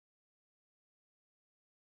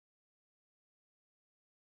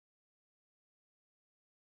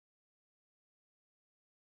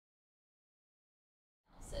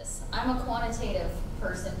I'm a quantitative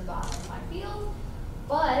person by my field,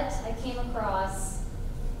 but I came across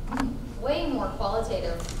way more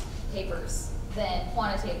qualitative papers than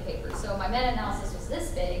quantitative papers. So my meta-analysis was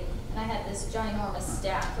this big, and I had this ginormous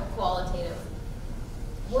stack of qualitative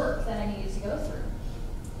work that I needed to go through.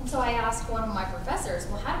 And so I asked one of my professors,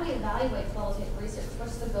 well, how do we evaluate qualitative research?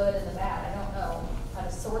 What's the good and the bad? I don't know how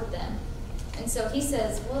to sort them. And so he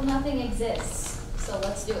says, well, nothing exists, so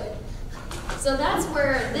let's do it. So that's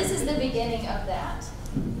where, this is the beginning of that.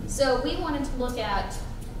 So we wanted to look at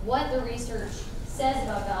what the research says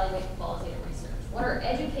about evaluating qualitative research. What are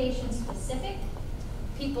education-specific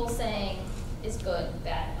people saying is good,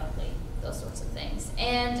 bad, ugly, those sorts of things.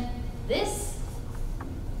 And this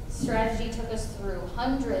strategy took us through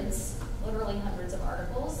hundreds, literally hundreds of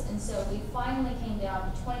articles, and so we finally came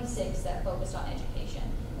down to 26 that focused on education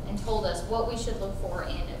and told us what we should look for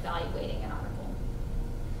in evaluating an article.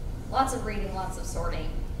 Lots of reading, lots of sorting.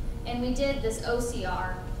 And we did this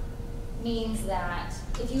OCR, means that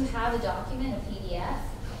if you have a document, a PDF,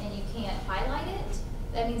 and you can't highlight it,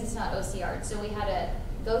 that means it's not OCR'd. So we had to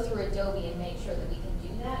go through Adobe and make sure that we can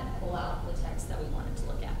do that and pull out the text that we wanted to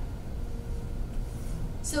look at.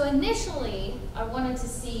 So initially, I wanted to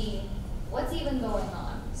see what's even going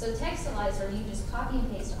on. So Textilizer, you just copy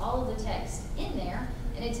and paste all of the text in there,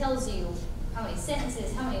 and it tells you how many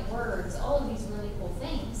sentences, how many words, all of these really cool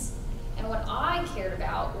things. And what I cared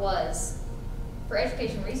about was, for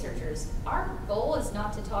education researchers, our goal is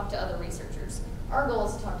not to talk to other researchers. Our goal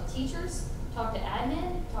is to talk to teachers, talk to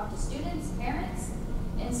admin, talk to students, parents.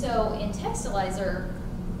 And so in Textilizer,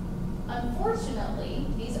 unfortunately,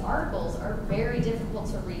 these articles are very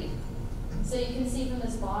difficult to read. So you can see from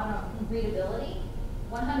this bottom, readability,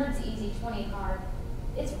 100's easy, 20 hard.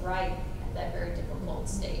 It's right at that very difficult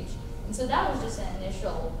stage. And so that was just an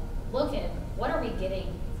initial look at what are we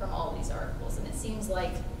getting from all these articles. And it seems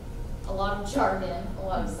like a lot of jargon, a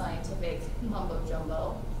lot of scientific mumbo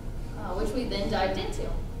jumbo, which we then dived into.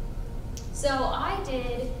 So I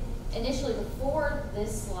did, initially before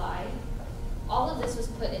this slide, all of this was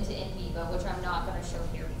put into in vivo, which I'm not going to show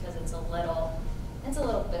here because it's a little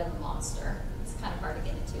bit of a monster. It's kind of hard to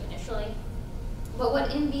get into initially. But what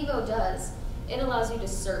in vivo does, it allows you to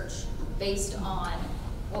search based on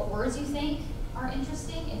what words you think are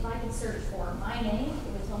interesting. If I could search for my name,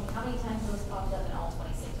 it would tell me how many times those popped up in all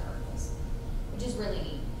 26 articles, which is really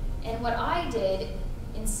neat. And what I did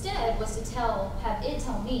instead was to have it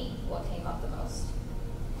tell me what came up the most.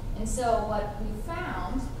 And so what we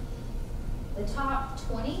found, the top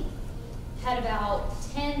 20 had about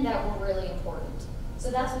 10 that were really important.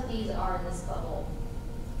 So that's what these are in this bubble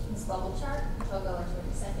chart, which I'll go into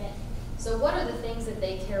in a second. So what are the things that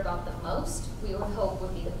they care about the most, we would hope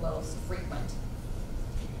would be the most frequent.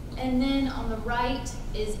 And then on the right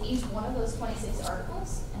is each one of those 26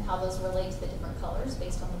 articles and how those relate to the different colors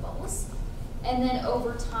based on the bubbles. And then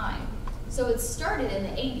over time. So it started in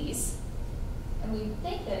the 80s, and we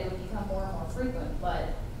think that it would become more and more frequent, but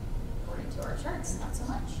according to our charts, not so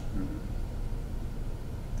much.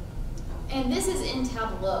 And this is in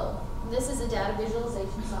Tableau. This is a data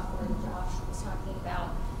visualization software that Josh was talking about.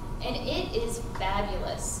 And it is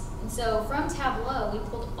fabulous. And so from Tableau, we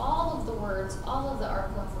pulled all of the words, all of the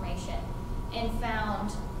article information, and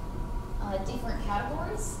found different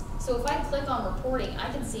categories. So if I click on reporting,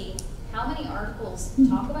 I can see how many articles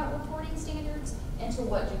talk about reporting standards and to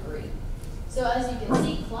what degree. So as you can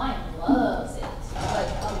see, Klein loves it,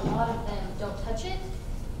 but a lot of them don't touch it.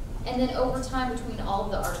 And then over time between all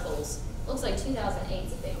of the articles, looks like 2008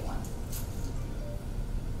 is a big one.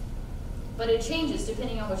 But it changes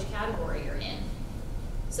depending on which category you're in.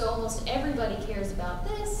 So almost everybody cares about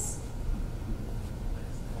this.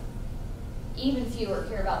 Even fewer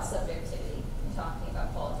care about subjectivity in talking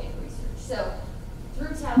about qualitative research. So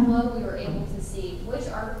through Tableau, we were able to see which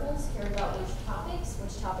articles cared about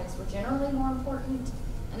which topics were generally more important,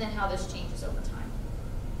 and then how this changes over time.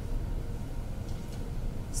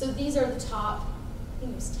 So these are the top, I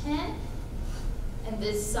think it was 10, and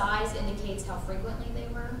this size indicates how frequently they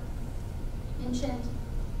were mentioned.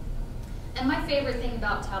 And my favorite thing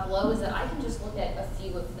about Tableau is that I can just look at a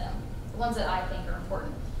few of them, the ones that I think are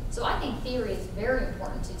important. So I think theory is very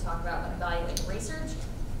important to talk about when evaluating research,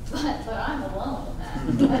 but I'm alone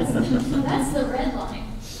in that. That's the red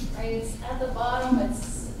line, right? It's at the bottom,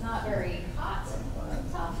 it's not very hot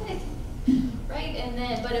topic, right? And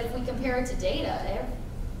then, but if we compare it to data,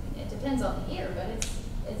 it depends on the year, but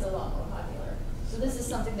it's a lot more popular. So this is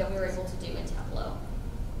something that we were able to do in Tableau.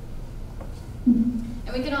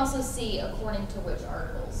 And we can also see according to which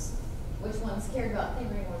articles, which ones cared about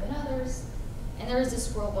theory more than others. And there is a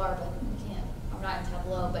scroll bar, but I'm not in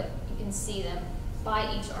Tableau, but you can see them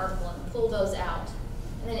by each article and pull those out.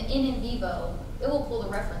 And then in vivo, it will pull the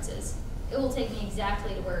references. It will take me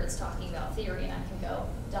exactly to where it's talking about theory, and I can go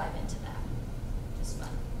dive into that. Just fun.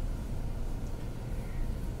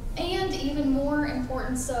 And even more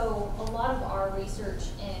important, so a lot of our research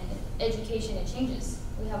in education, it changes.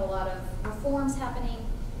 We have a lot of reforms happening.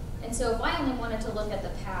 And so if I only wanted to look at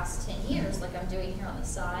the past 10 years, like I'm doing here on the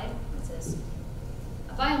side, it says,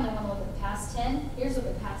 if I only want to look at the past 10, here's what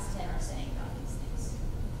the past 10 are saying about these things.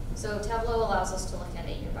 So Tableau allows us to look at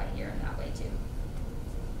it year by year in that way too.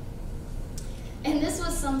 And this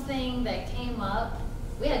was something that came up.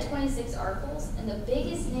 We had 26 articles, and the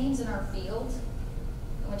biggest names in our field,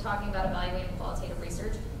 when we're talking about evaluating qualitative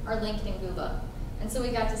research, are Lincoln and Guba. And so we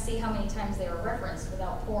got to see how many times they were referenced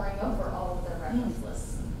without poring over all of their reference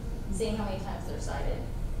lists, seeing how many times they're cited.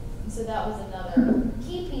 And so that was another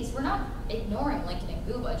key piece. We're not ignoring Lincoln and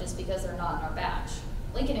Guba just because they're not in our batch.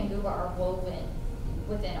 Lincoln and Guba are woven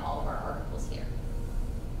within all of our articles here.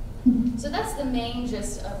 So that's the main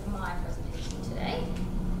gist of my presentation today.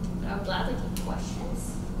 I would gladly take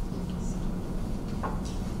questions.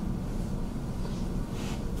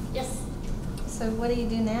 Yes? So what do you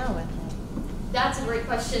do now with it? That's a great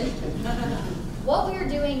question. What we're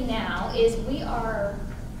doing now is we have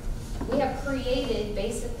created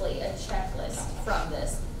basically a checklist from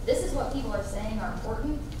this. This is what people are saying are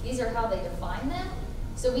important. These are how they define them.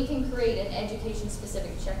 So we can create an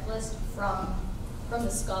education-specific checklist from the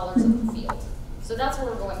scholars of the field. So that's where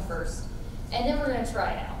we're going first. And then we're going to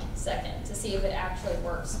try it out second to see if it actually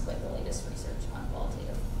works with the latest research on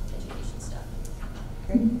qualitative education stuff.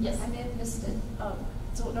 Great. Yes? I may have missed it.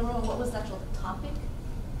 So number one, what was the actual topic?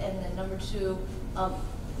 And then number two,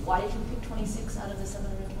 why did you pick 26 out of the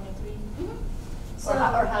 723? Mm-hmm.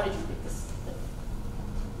 Or how did you pick this,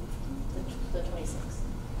 the 26?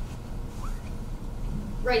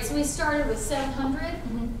 Right, so we started with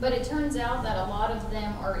 700, but it turns out that a lot of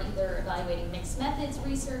them are either evaluating mixed methods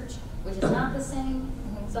research, which is not the same.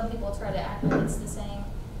 Some people try to act like it's the same.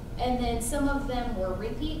 And then some of them were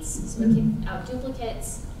repeats, so we kicked out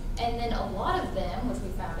duplicates. And then a lot of them, which we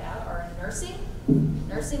found out, are in nursing.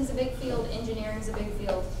 Nursing's a big field, engineering's a big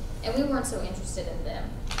field, and we weren't so interested in them.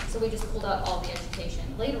 So we just pulled out all the education.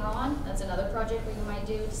 Later on, that's another project we might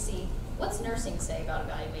do to see what's nursing say about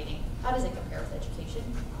evaluating? How does it compare with education?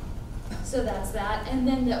 So that's that. And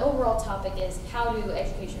then the overall topic is how do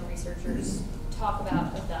education researchers talk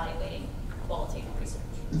about evaluating qualitative research?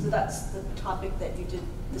 So that's the topic that you did,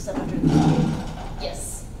 the 700.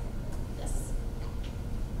 Yes. Yes.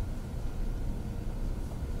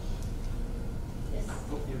 Yes.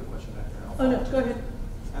 Oh, you have a question back there. Oh, no, go ahead.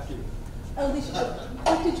 After you. Alicia,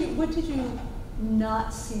 what did you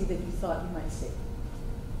not see that you thought you might see?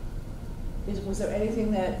 Was there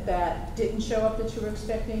anything that didn't show up that you were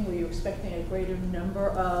expecting? Were you expecting a greater number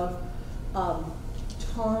of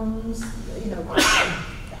terms,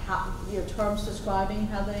 terms describing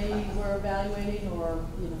how they were evaluating, or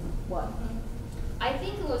what? I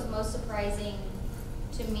think what was most surprising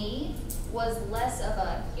to me was less of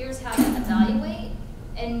a here's how to evaluate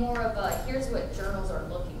and more of a here's what journals are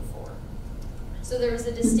looking for. So there's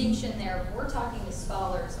a distinction there. We're talking to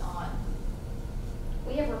scholars on,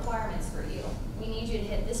 we have requirements for you. We need you to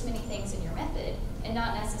hit this many things in your method and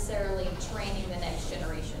not necessarily training the next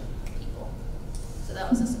generation of people. So that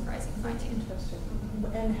was a surprising finding. Interesting.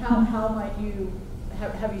 And how might you,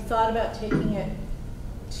 have you thought about taking it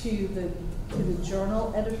to the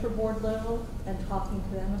journal editor board level and talking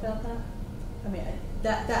to them about that? I mean,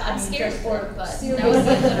 I'm scared of it, but serious. that would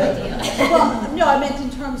be a good idea. Well, no, I meant in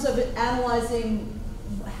terms of analyzing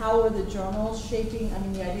how are the journals shaping. I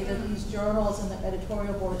mean, the idea that these journals and the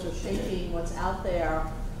editorial boards are shaping what's out there,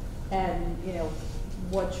 and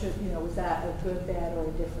what should is that a good, bad, or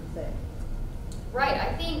a different thing? Right.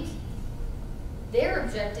 I think their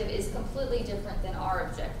objective is completely different than our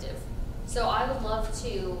objective. So I would love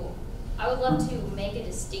to make a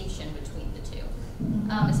distinction between the two.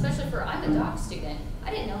 Especially for, I'm a doc student. I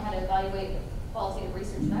didn't know how to evaluate qualitative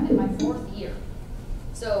research, and I'm in my 4th year.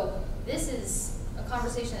 So this is a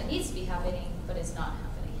conversation that needs to be happening, but it's not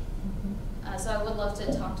happening. So I would love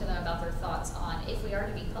to talk to them about their thoughts on if we are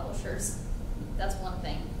to be publishers, that's one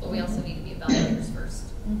thing, but we also need to be evaluators first.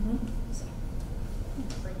 So,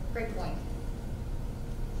 great point.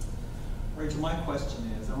 Rachel, my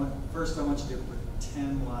question is, I want you to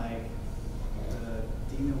pretend like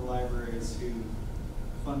the Dean of the Libraries who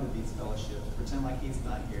funded these fellowships, pretend like he's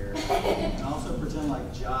not here, and also pretend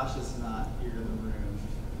like Josh is not here in the room,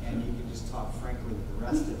 and you can just talk frankly with the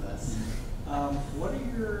rest of us. What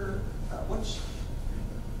are your, can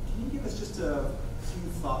you give us just a few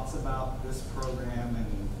thoughts about this program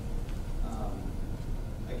and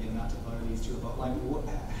again, not to butter these two, but like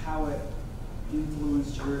how it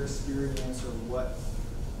influenced your experience, or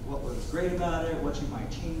what was great about it, what you might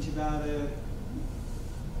change about it?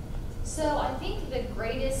 So I think the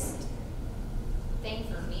greatest thing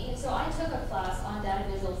for me, so I took a class on data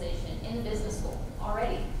visualization in the business school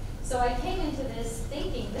already. So I came into this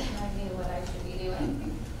thinking that I knew what I should be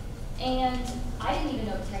doing. And I didn't even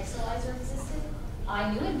know Textilizer existed.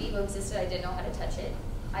 I knew in Vivo existed, I didn't know how to touch it.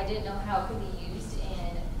 I didn't know how it could be used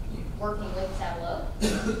in working with Tableau.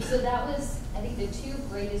 So that was, I think, the two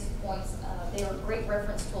greatest points. They were great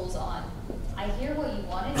reference tools on, I hear what you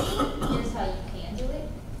want to do, here's how you can do it.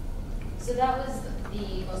 So that was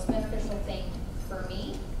the most beneficial thing for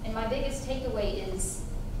me. And my biggest takeaway is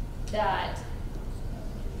that,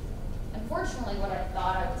 unfortunately, what I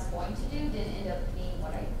thought I was going to do didn't end up being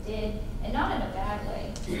what I did, and not in a bad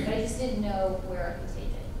way, but I just didn't know where I could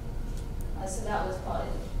take it. So that was probably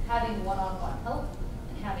having one-on-one help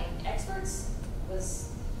and having experts was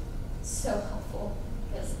so helpful,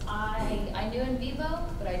 because I knew in Vivo,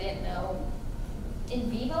 but I didn't know. In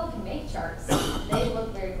Vivo can make charts. They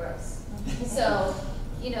look very gross. So,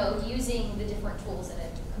 you know, using the different tools in a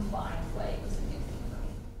combined way was a new thing for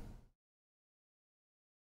me.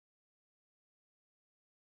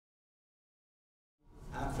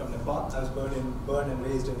 I'm from Nepal. I was born and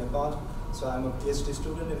raised in Nepal. So I'm a PhD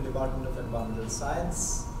student in Department of Environmental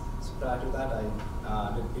Science. So prior to that, I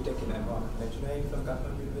did BTech in Environmental Engineering from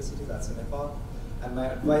Kathmandu University, that's in Nepal. And my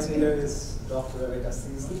advisor here is Dr. Rebecca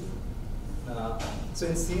Seasley. So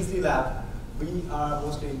in Seasley Lab, we are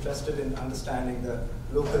mostly interested in understanding the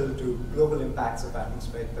local to global impacts of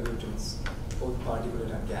atmospheric pollutants, both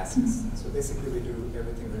particulate and gases. So basically, we do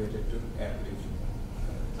everything related to air pollution.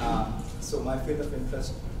 So my field of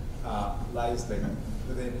interest lies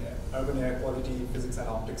within urban air quality, physics and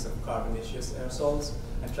optics of carbonaceous aerosols,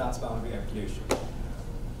 and transboundary air pollution.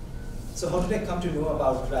 So how did I come to know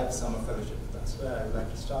about Drive Summer Fellowship? That's where I would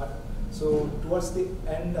like to start. So towards the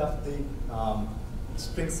end of the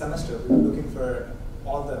spring semester, we were looking for,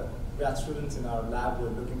 all the grad students in our lab were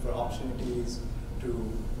looking for opportunities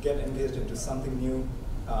to get engaged into something new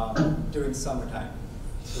during summertime.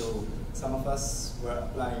 So some of us were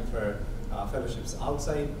applying for fellowships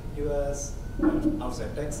outside US,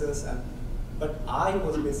 outside Texas, but I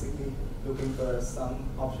was basically looking for some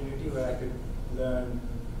opportunity where I could learn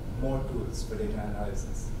more tools for data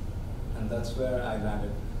analysis. And that's where I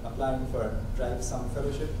landed, applying for Drive Summer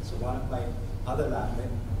Fellowship. So one of my other lab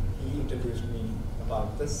mates, he introduced me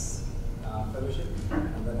about this fellowship,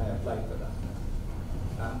 and then I applied for that.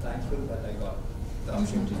 I'm thankful that I got the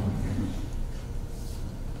opportunity.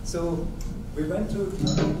 So we went through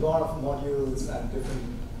a lot of modules and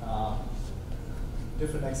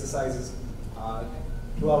different exercises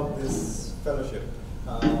throughout this fellowship.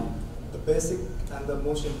 The basic and the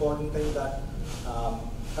most important thing that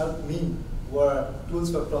helped me were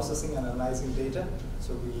tools for processing and analyzing data.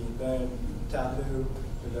 So we learned Tableau,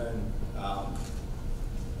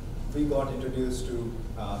 we got introduced to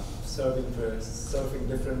surfing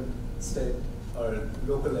different state or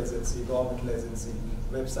local agency, governmental agency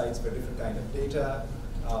websites for different kind of data,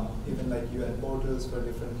 even like UN portals for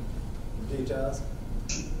different data.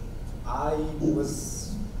 I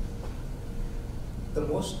was the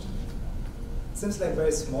most, seems like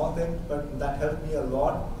very small thing, but that helped me a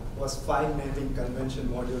lot, was file naming convention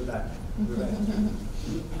module that we went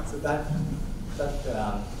through. So that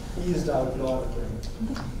eased out a lot of things.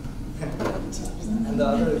 And the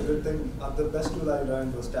other good thing, the best tool I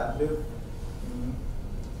learned was Tableau.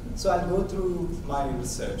 So I'll go through my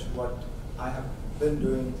research, what I have been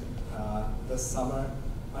doing this summer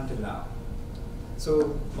until now.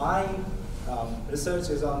 So my research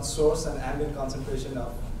is on source and ambient concentration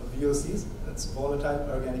of VOCs, that's volatile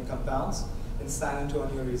organic compounds, in San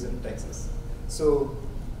Antonio region, Texas. So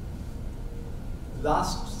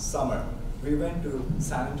last summer, we went to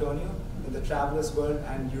San Antonio in the Travelers World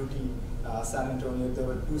and UT San Antonio. There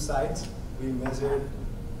were two sites. We measured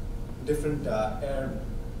different air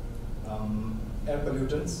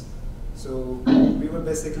pollutants. So we were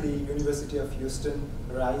basically University of Houston,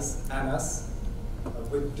 Rice, and us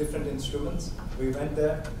with different instruments. We went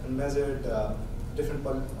there and measured different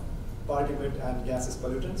particulate and gaseous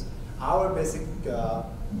pollutants. Our basic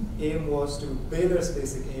aim was to, Baylor's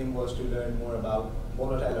basic aim was to learn more about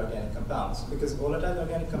volatile organic compounds, because volatile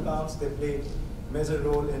organic compounds, they play a major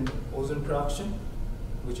role in ozone production,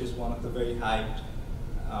 which is one of the very hyped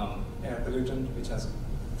air pollutant, which has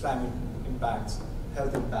climate impacts,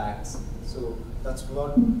 health impacts. So that's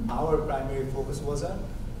what our primary focus was on.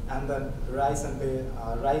 And then Rice and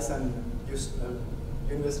Houston,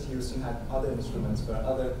 University of Houston had other instruments for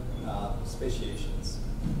other speciations.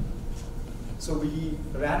 So we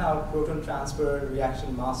ran our proton transfer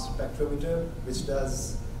reaction mass spectrometer, which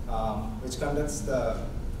conducts the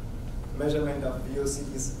measurement of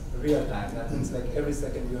VOCs real time. That means like every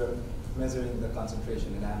second you're measuring the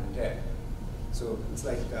concentration in ambient air. So it's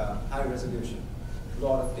like high resolution,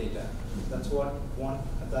 lot of data. That's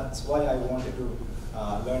why I wanted to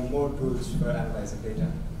learn more tools for analyzing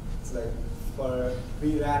data. It's like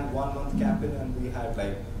we ran 1 month campaign and we had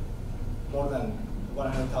like more than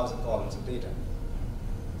 100,000 columns of data.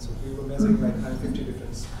 So we were measuring like 150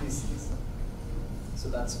 different species. So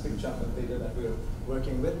that's a big chunk of data that we're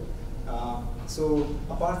working with. So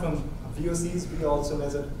apart from VOCs, we also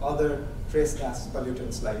measured other trace gas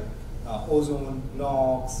pollutants like ozone,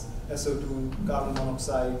 NOx, SO2, carbon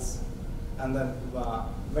monoxides, and then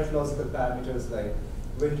meteorological parameters like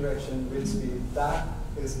wind direction, wind speed. That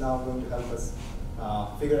is now going to help us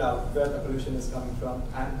figure out where the pollution is coming from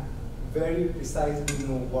and very precisely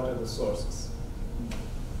know what are the sources.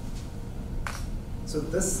 So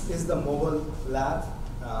this is the mobile lab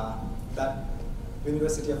that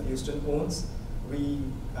University of Houston owns. We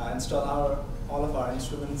install all of our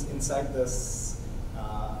instruments inside this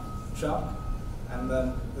truck, and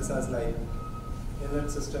then this has like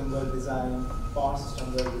inlet system well designed, power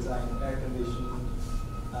system well designed, air conditioning,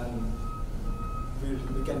 and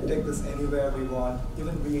we can take this anywhere we want.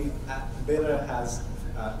 Even Baylor has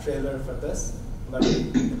a trailer for this, but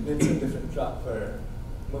it needs a different truck for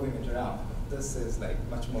moving it around. This is like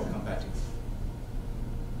much more compatible.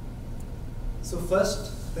 So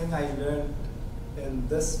first thing I learned in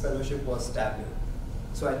this fellowship was Tableau.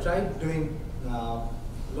 So I tried doing a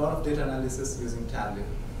lot of data analysis using Tableau.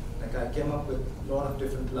 Like I came up with a lot of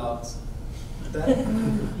different logs.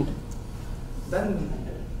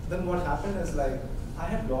 Then what happened is like I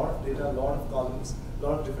had a lot of data, a lot of columns, a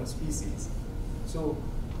lot of different species. So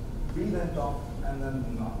we then talked and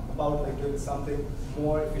then about like doing something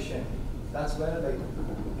more efficient. That's where like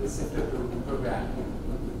we shifted to programming.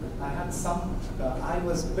 I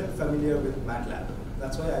was a bit familiar with MATLAB.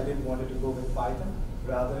 That's why I didn't want to go with Python,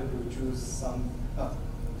 rather to choose some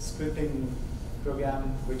scripting program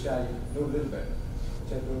which I know a little bit,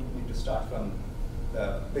 which I don't need to start from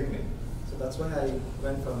the beginning. So that's why I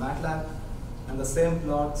went for MATLAB, and the same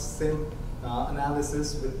plots, same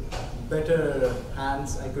analysis with better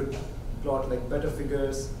hands. I could plot like better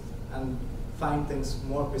figures and find things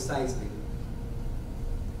more precisely.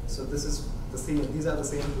 So this is these are the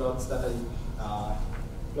same plots that I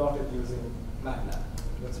plotted using MATLAB.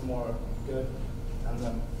 It's more good, and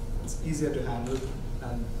then it's easier to handle,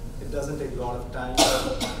 and it doesn't take a lot of time.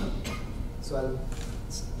 So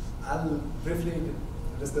I'll briefly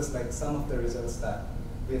discuss like some of the results that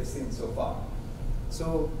we have seen so far.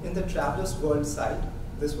 So in the Travelers World site,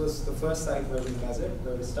 this was the first site where we measured,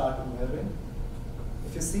 where we started measuring.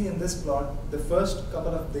 If you see in this plot, the first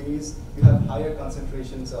couple of days, you have higher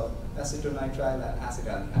concentrations of acetonitrile and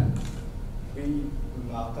acetaldehyde. We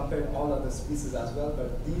compared all other species as well,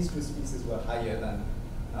 but these two species were higher than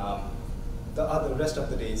the rest of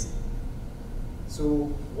the days. So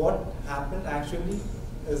what happened actually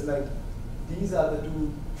is like, these are the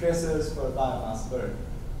two tracers for biomass burn.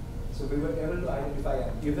 So we were able to identify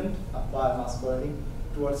an event of biomass burning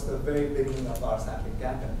towards the very beginning of our sampling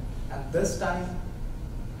campaign. And this time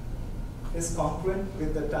is congruent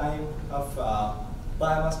with the time of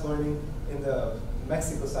biomass burning in the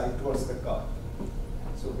Mexico side towards the Gulf.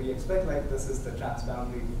 So we expect like this is the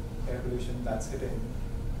transboundary air pollution that's hitting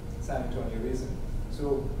San Antonio region.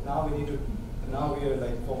 So now we are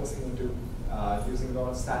like focusing into using a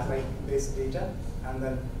lot of satellite-based data and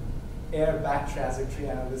then air back trajectory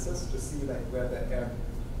analysis to see like where the air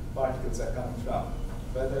particles are coming from,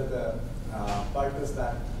 whether the particles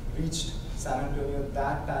that reached San Antonio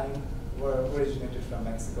that time were originated from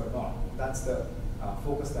Mexico or not. That's the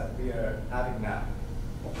focus that we are having now.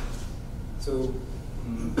 So,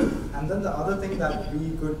 and then the other thing that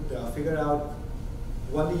we could figure out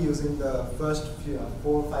only using the first 4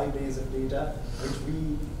 or 5 days of data, which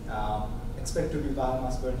we expect to be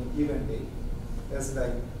biomass burning evenly, is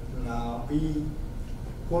like we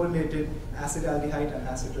correlated acetaldehyde and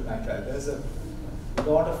acetonitrile. There's a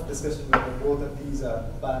lot of discussion whether both of these are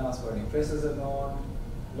biomass burning traces or not.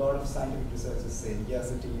 A lot of scientific researchers say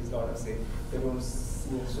yes it is, a lot of say they don't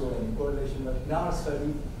show any correlation. But in our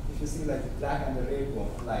study, if you see like the black and the red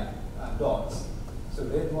one, like dots, so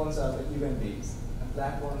red ones are the even days, and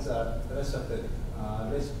black ones are the rest of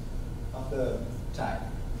the time.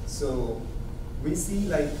 So we see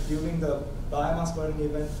like during the biomass burning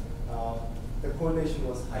event, the correlation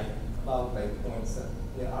was higher, about like 0.7.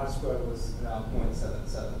 Yeah, R squared was around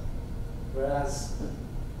 0.77. Whereas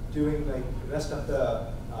during like the rest of the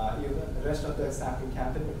even the rest of the sampling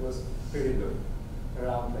campaign, it was pretty low,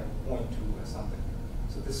 around like 0.2 or something.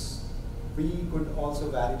 So this, we could also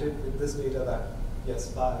validate with this data that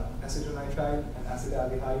yes, acetonitride and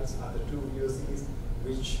acetaldehydes are the two VOCs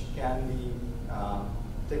which can be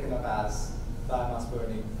taken up as biomass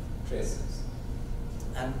burning traces.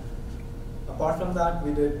 And apart from that,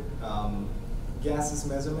 we did gases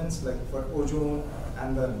measurements like for ozone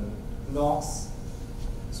and then NOx.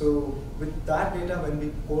 So with that data, when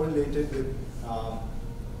we correlated with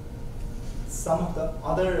some of the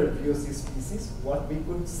other VOC species, what we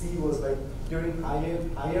could see was like during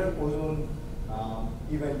higher ozone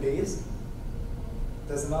event days,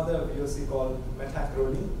 there's another VOC called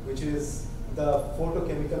methacrylene, which is the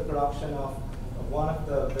photochemical production of one of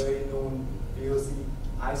the very known VOC,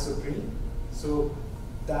 isoprene. So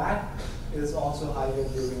that is also higher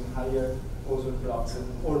during higher ozone production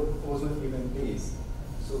or ozone event days.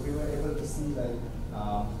 So we were able to see like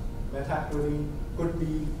methacrylene could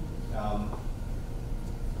be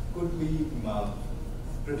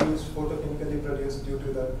produced, photochemically produced due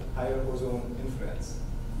to the higher ozone influence.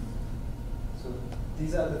 So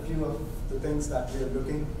these are the few of the things that we are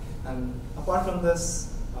looking. And apart from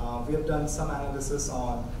this, we have done some analysis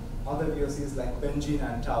on other VOCs like benzene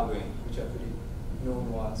and toluene, which are pretty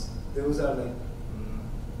known ones. Those are like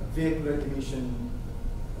vehicular emission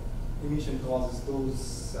causes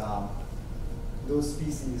those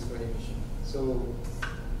species for emission. So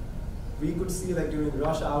we could see like during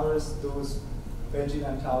rush hours, those benzene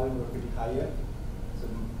and toluene were pretty higher. So,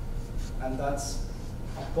 and that's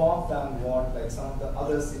above than what like some of the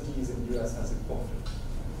other cities in US has reported.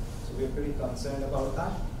 So we're pretty concerned about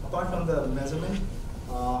that. Apart from the measurement,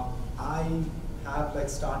 I have like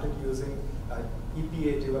started using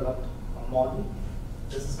EPA developed a model.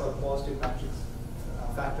 This is called positive matrix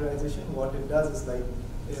factorization. What it does is like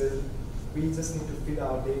we just need to feed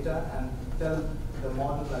our data and tell the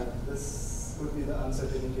model like this could be the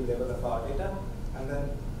uncertainty level of our data, and then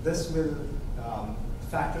this will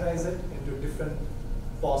factorize it into different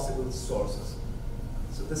possible sources.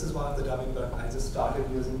 So this is one of the dummy but I just started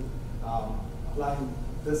using applying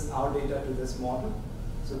our data to this model.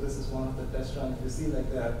 So this is one of the test runs. You see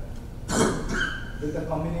like with the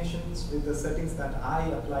combinations, with the settings that I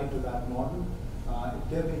applied to that model, it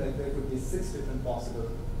gave me like there could be 6 different possible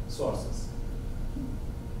sources.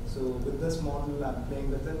 So with this model, I'm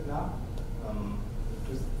playing with it now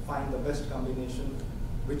to find the best combination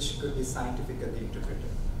which could be scientifically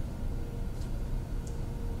interpreted.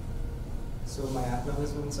 So my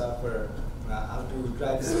acknowledgements are for how to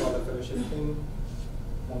drive the scholar fellowship thing,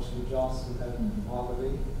 mostly Joss who helped all the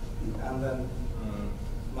way, and then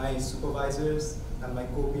my supervisors and my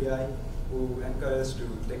co-PI who encouraged to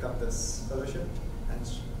take up this fellowship, and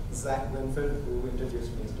Zach Winfield who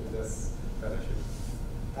introduced me to this fellowship.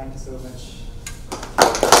 Thank you so much.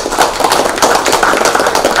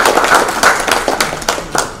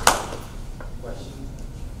 Questions?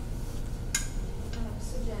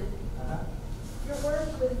 So Jen, your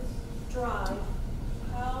work with Drive,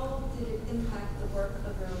 how did it impact the work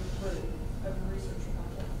of your group, of your research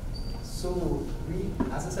project? So we,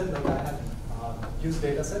 as I said, like I had used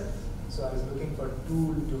dataset, so I was looking for a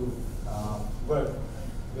tool to work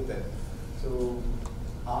with it. So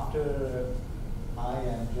after I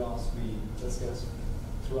and Joss, we discussed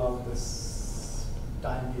throughout this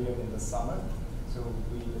time period in the summer. So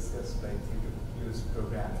we discussed like you could use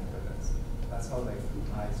programming for this. That's how like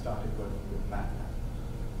I started working with MATLAB.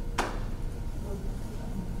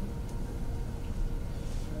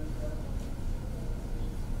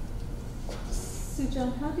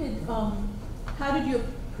 Sujan, how did your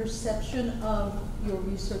perception of your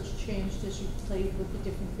research change as you played with the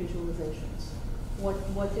different visualizations?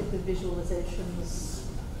 What did the visualizations,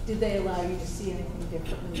 did they allow you to see anything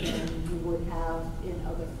differently than you would have in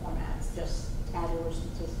other formats, just tabular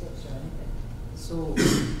statistics or anything? So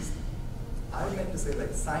I would like to say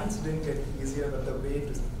like science didn't get easier, but the way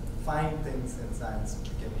to find things in science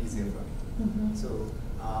became easier for me. So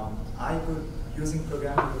I could, using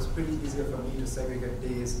programming was pretty easier for me to segregate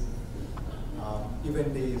days,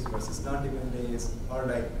 event days versus not event days, or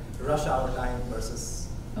like rush hour time versus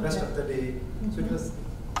rest of the day. So it was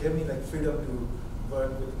gave me like freedom to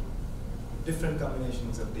work with different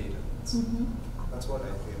combinations of data. That's what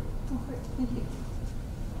I feel. Okay, thank you.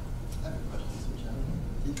 I have a question, Sujan.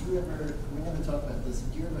 Did you ever, we never talked about this,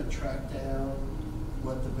 did you ever track down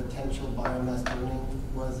what the potential biomass burning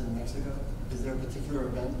was in Mexico? Is there a particular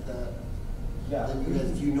event that, that you guys,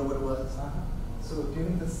 do you know what it was? So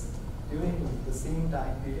during the same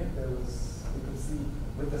time period, there was, you could see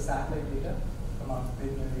with the satellite data from our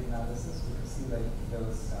preliminary analysis, we could see like there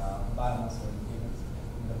was biomass burning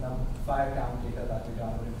in the fire count data that we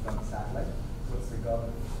downloaded from the satellite, which the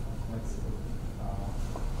government of Mexico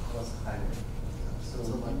was hiding. So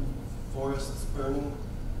like forests burning?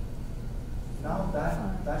 Now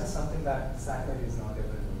that is something that satellite is not able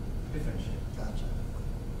to differentiate. Gotcha.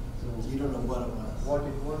 So You don't know what it was? what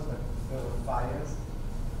it was, but there were fires.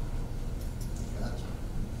 Gotcha.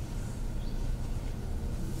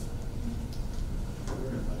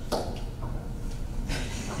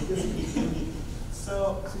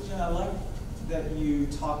 So, Jen, I like that you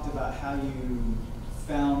talked about how you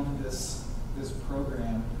found this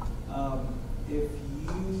program.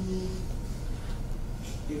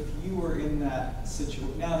 If you were in that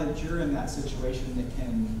situation, now that you're in that situation that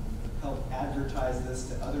can help advertise this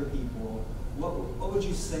to other people, what would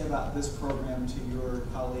you say about this program to your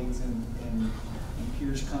colleagues and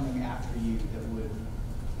peers coming after you that would,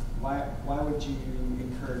 why would you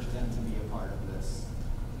encourage them to be a part of this?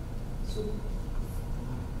 So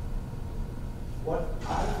what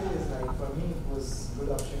I feel is like, for me, it was a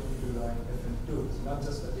good opportunity to learn different tools, not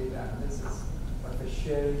just the data analysis, but the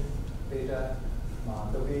shared data,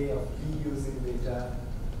 the way of reusing data.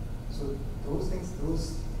 So those things,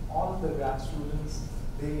 all of the grad students,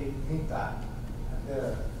 they need that, and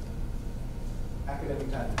their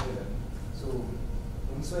academic time driven. So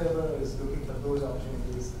whosoever is looking for those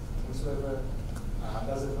opportunities, whosoever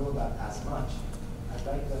doesn't know that as much, I'd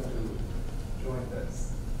like them to join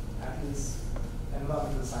this. At least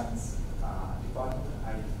environmental science department,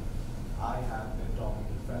 I have been talking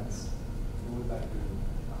to friends who would like to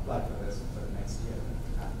apply for this for the next year if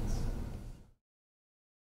it happens.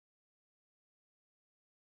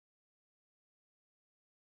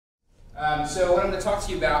 So what I'm going to talk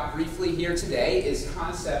to you about briefly here today is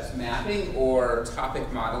concept mapping or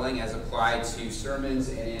topic modeling as applied to sermons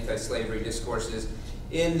and anti-slavery discourses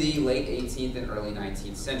in the late 18th and early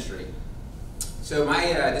 19th century. So my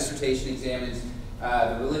dissertation examines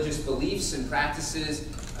the religious beliefs and practices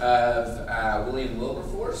of William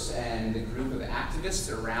Wilberforce and the group of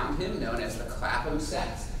activists around him known as the Clapham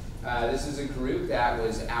sect. This is a group that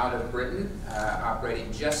was out of Britain,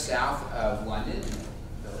 operating just south of London, in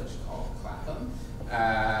a village called Clapham,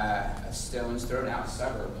 a stone's throw out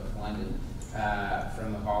suburb of London,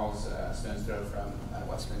 from the halls, stone's throw from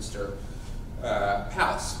Westminster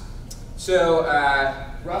Palace. So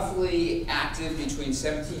roughly active between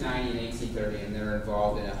 1790 and 1830, and they're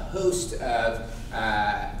involved in a host of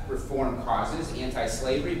reform causes,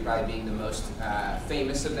 anti-slavery probably being the most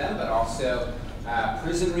famous of them, but also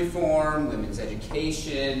prison reform, women's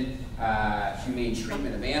education, humane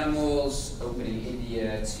treatment of animals, opening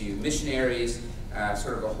India to missionaries,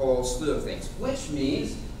 sort of a whole slew of things, which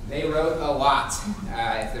means they wrote a lot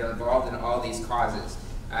if they're involved in all these causes.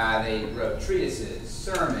 They wrote treatises,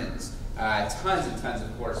 sermons, tons and tons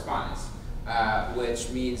of correspondence, which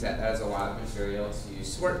means that that is a lot of material to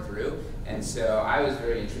sort through. And so I was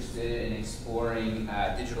very interested in exploring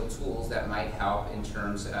digital tools that might help in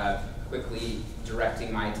terms of quickly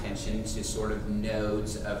directing my attention to sort of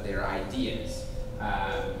nodes of their ideas,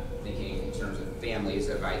 thinking in terms of families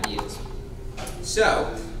of ideas.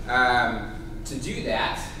 So to do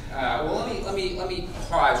that, well, let me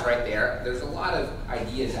pause right there. There's a lot of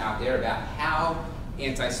ideas out there about how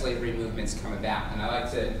anti-slavery movements come about, and I'd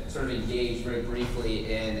like to sort of engage very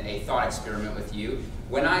briefly in a thought experiment with you.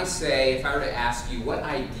 When I say, if I were to ask you what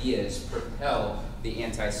ideas propel the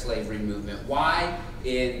anti-slavery movement, why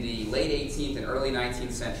in the late 18th and early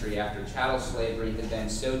 19th century, after chattel slavery had been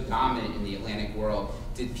so dominant in the Atlantic world,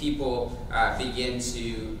 did people begin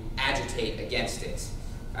to agitate against it?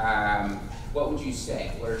 What would you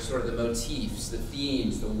say? What are sort of the motifs, the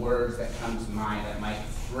themes, the words that come to mind that might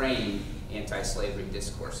frame anti-slavery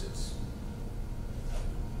discourses?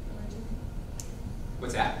 Religion.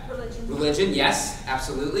 What's that? Religion. Religion, yes,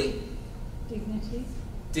 absolutely. Dignity,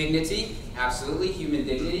 Dignity, absolutely. Human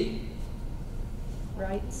dignity.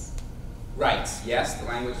 rights, Rights, yes, the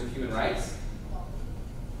language of human rights.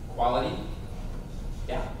 Quality.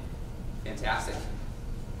 Yeah, fantastic.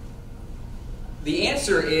 The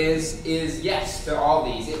answer is yes to all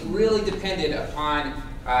these. It really depended upon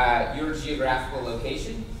your geographical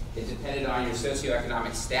location. It depended on your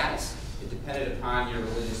socioeconomic status. It depended upon your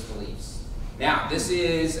religious beliefs. Now, this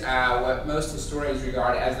is what most historians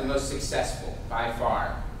regard as the most successful, by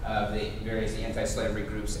far, of the various anti-slavery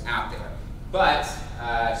groups out there. But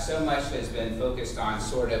so much has been focused on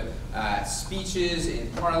sort of speeches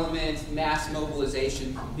in Parliament, mass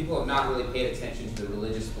mobilization. People have not really paid attention to the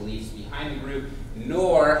religious beliefs behind the group,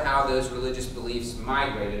 nor how those religious beliefs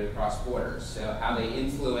migrated across borders. So how they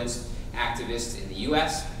influenced activists in the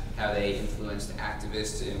US, how they influenced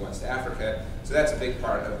activists in West Africa. So that's a big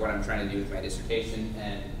part of what I'm trying to do with my dissertation,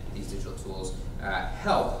 and these digital tools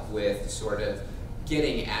help with sort of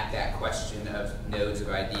getting at that question of nodes of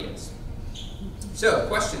ideas. So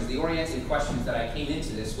questions, the oriented questions that I came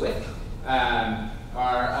into this with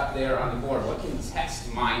are up there on the board. What can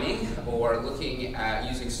text mining, or looking at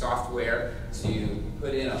using software to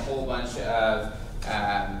put in a whole bunch of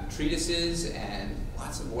treatises and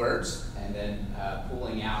lots of words, and then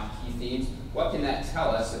pulling out key themes, what can that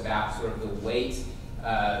tell us about sort of the weight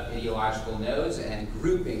of ideological nodes and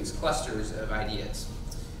groupings, clusters of ideas?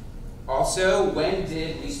 Also, when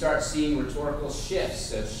did we start seeing rhetorical shifts,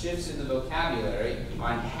 so shifts in the vocabulary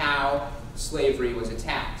on how slavery was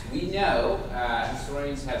attacked? We know,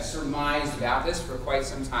 historians have surmised about this for quite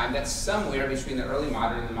some time, that somewhere between the early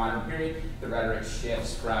modern and the modern period, the rhetoric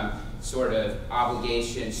shifts from sort of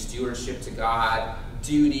obligation, stewardship to God,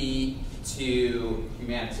 duty, to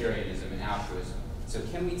humanitarianism and altruism. So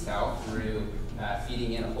can we tell through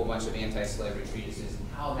feeding in a whole bunch of anti-slavery treatises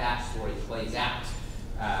how that story plays out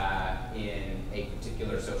in a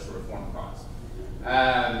particular social reform cause?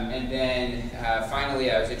 And then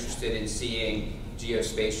finally, I was interested in seeing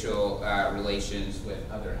geospatial relations with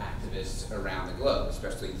other activists around the globe,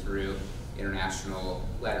 especially through international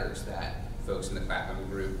letters that folks in the Clapham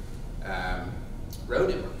group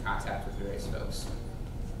wrote and were in contact with various folks.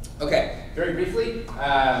 Okay, very briefly,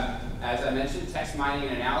 as I mentioned, text mining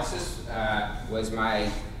and analysis was my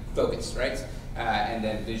focus, right? And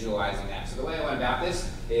then visualizing that. So the way I went about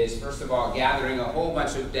this is, first of all, gathering a whole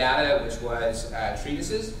bunch of data, which was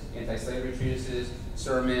treatises, anti-slavery treatises,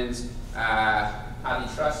 sermons. Hobby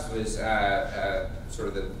Trust was sort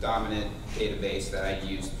of the dominant database that I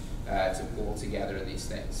used to pull together these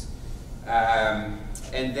things.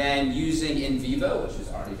 And then using in vivo, which has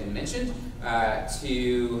already been mentioned,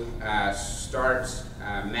 to start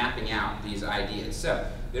mapping out these ideas. So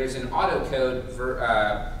there's an autocode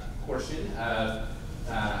portion of,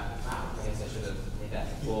 I guess I should have made that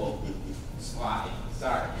full slide,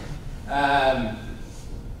 sorry.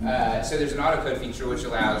 So there's an autocode feature which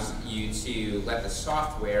allows you to let the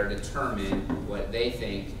software determine what they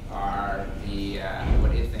think are the,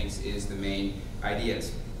 what it thinks is the main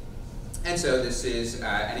ideas. And so this is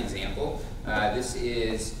an example. This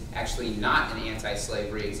is actually not an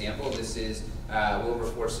anti-slavery example. This is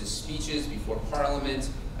Wilberforce's speeches before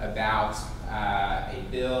Parliament about a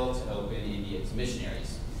bill to open India to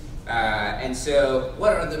missionaries. And so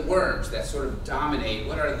what are the words that sort of dominate,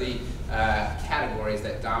 what are the categories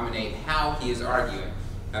that dominate how he is arguing?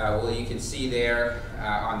 Well, you can see there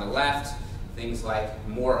on the left things like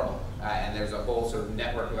moral, and there's a whole sort of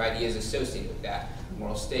network of ideas associated with that.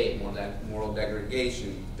 Moral state, moral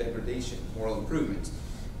degradation, moral improvement.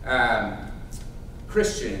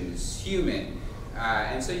 Christians, human,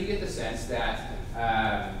 and so you get the sense that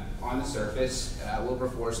on the surface,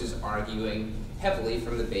 Wilberforce is arguing heavily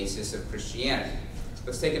from the basis of Christianity.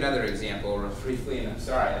 Let's take another example real briefly, and I'm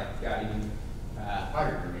sorry, that got even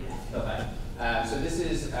harder to read, I feel like. So this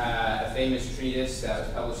is a famous treatise that was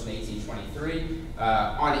published in 1823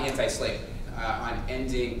 on anti-slavery, on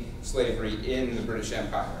ending slavery in the British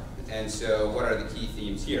Empire. And so what are the key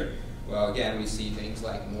themes here? Well, again, we see things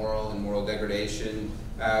like moral and moral degradation,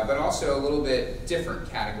 but also a little bit different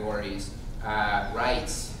categories.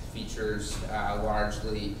 Rights features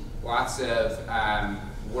largely, lots of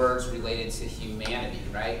words related to humanity,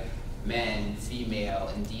 right? Men,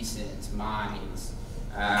 female, indecent, minds.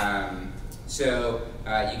 So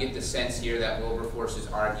you get the sense here that Wilberforce is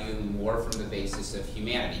arguing more from the basis of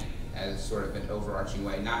humanity as sort of an overarching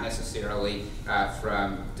way, not necessarily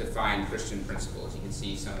from defined Christian principles. You can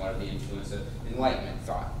see somewhat of the influence of Enlightenment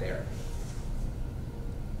thought there.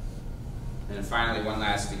 And then finally, one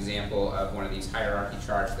last example of one of these hierarchy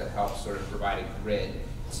charts that helps sort of provide a grid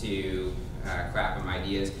to Clapham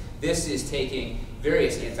ideas. This is taking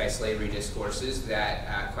various anti-slavery discourses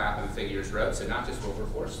that Clapham figures wrote, so not just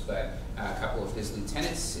Wilberforce, but a couple of his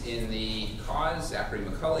lieutenants in the cause, Zachary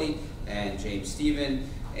Macaulay and James Stephen.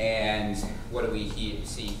 And what do we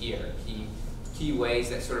see here? Key ways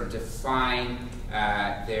that sort of define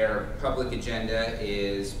their public agenda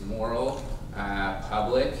is moral,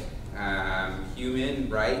 public, human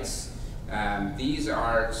rights. These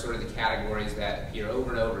are sort of the categories that appear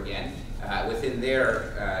over and over again within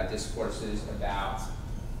their discourses about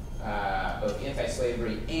both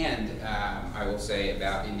anti-slavery and, I will say,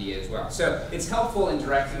 about India as well. So it's helpful in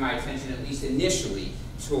directing my attention, at least initially,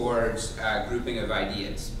 towards grouping of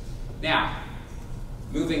ideas. Now,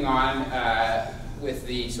 moving on with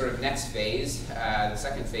the sort of next phase, the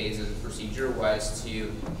second phase of the procedure was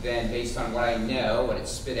to then, based on what I know, what it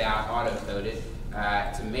spit out, auto-coded,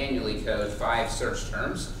 to manually code 5 search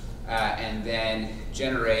terms and then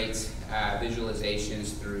generate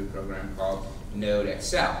visualizations through a program called Node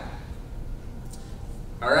Excel.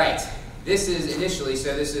 All right, this is initially,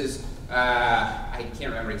 so this is, I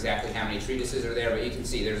can't remember exactly how many treatises are there, but you can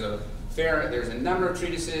see there's a number of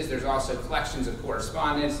treatises. There's also collections of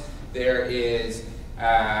correspondence. There is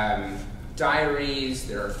diaries.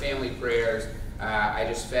 There are family prayers. I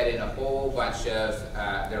just fed in a whole bunch of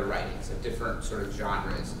their writings of different sort of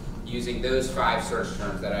genres, using those 5 search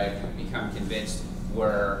terms that I've become convinced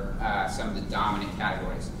were some of the dominant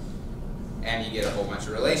categories. And you get a whole bunch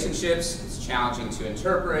of relationships. It's challenging to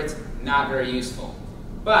interpret, not very useful.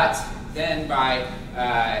 But then by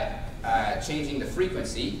changing the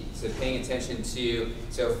frequency, so paying attention to,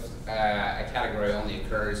 so a category only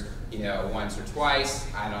occurs, once or twice.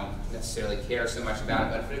 I don't necessarily care so much about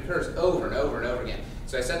it, but if it occurs over and over and over again.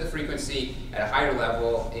 So I set the frequency at a higher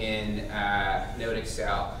level in Node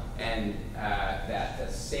Excel, and that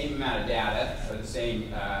the same amount of data, or the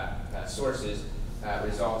same sources,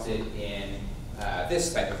 resulted in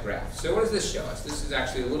this type of graph. So what does this show us? This is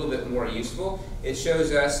actually a little bit more useful. It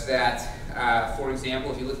shows us that, for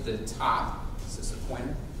example, if you look at the top, is this a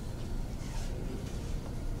pointer?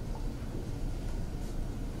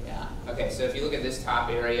 Yeah. Okay, so if you look at this top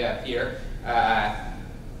area up here,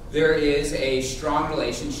 there is a strong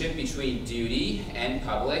relationship between duty and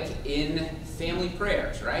public in family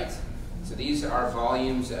prayers, right? So these are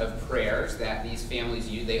volumes of prayers that these families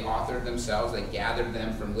used. They authored themselves. They gathered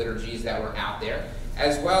them from liturgies that were out there,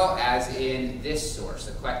 as well as in this source,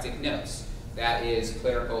 eclectic notes. That is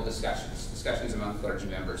clerical discussions among clergy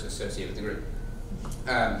members associated with the group.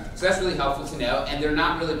 So that's really helpful to know. And they're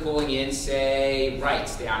not really pulling in, say,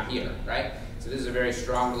 rights down here, right? So this is a very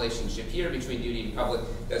strong relationship here between duty and public.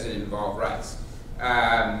 Doesn't involve rights.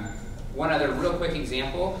 One other real quick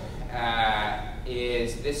example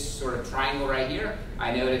is this sort of triangle right here.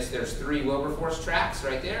 I noticed there's 3 Wilberforce tracts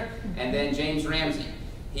right there, and then James Ramsey.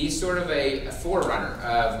 He's sort of a forerunner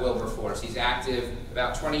of Wilberforce. He's active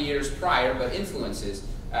about 20 years prior, but influences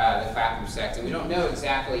the Clapham sect. And we don't know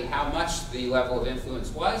exactly how much the level of influence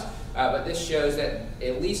was, but this shows that,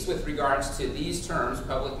 at least with regards to these terms,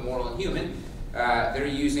 public, moral, and human, they're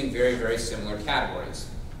using very, very similar categories.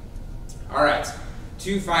 All right,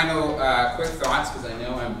 2 final quick thoughts, because I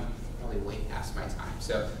know I'm probably way past my time.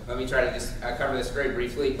 So let me try to just cover this very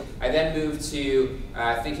briefly. I then moved to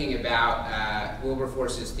thinking about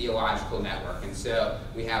Wilberforce's theological network. And so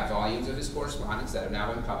we have volumes of his correspondence that have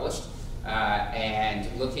now been published, and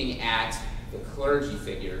looking at the clergy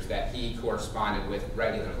figures that he corresponded with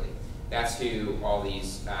regularly. That's who all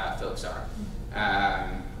these folks are.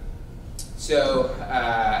 And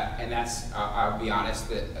that's, I'll be honest,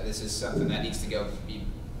 that this is something that needs to be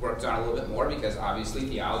worked on a little bit more, because obviously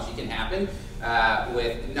theology can happen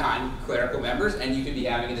with non-clerical members, and you could be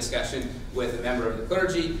having a discussion with a member of the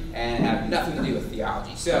clergy and have nothing to do with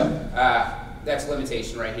theology. So that's a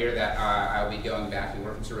limitation right here that I'll be going back and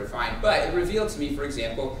working to refine. But it revealed to me, for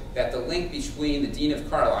example, that the link between the Dean of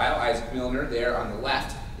Carlisle, Isaac Milner, there on the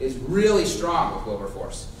left, is really strong with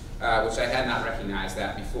Wilberforce, which I had not recognized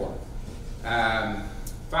that before.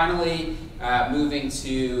 Finally, moving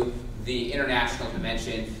to the international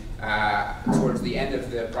dimension, towards the end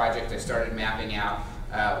of the project, I started mapping out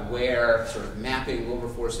mapping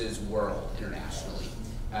Wilberforce's world internationally.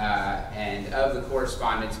 And of the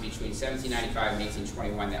correspondence between 1795 and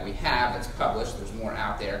 1821 that we have that's published, there's more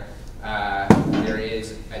out there, there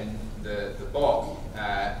is the bulk,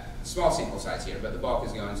 small sample size here, but the bulk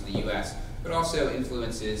is going to the US, but also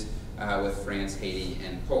influences with France, Haiti,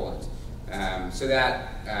 and Poland. So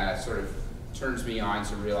that sort of turns me on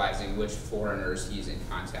to realizing which foreigners he's in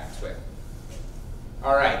contact with.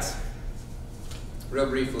 All right, real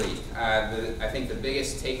briefly, I think the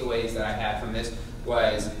biggest takeaways that I had from this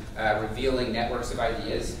was revealing networks of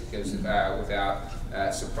ideas, because without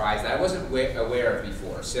surprise that I wasn't aware of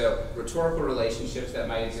before. So rhetorical relationships that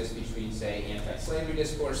might exist between, say, anti-slavery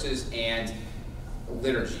discourses and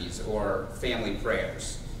liturgies or family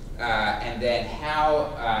prayers. And then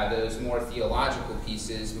how those more theological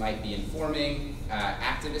pieces might be informing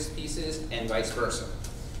activist pieces and vice versa.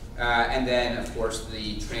 And then, of course,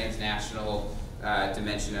 the transnational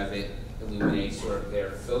dimension of it illuminates sort of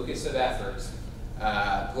their focus of efforts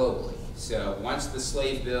globally. So once the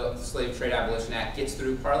Slave Trade Abolition Act gets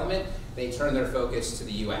through Parliament, they turn their focus to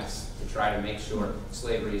the U.S. to try to make sure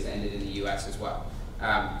slavery is ended in the U.S. as well.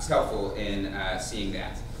 It's helpful in seeing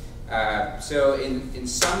that. So in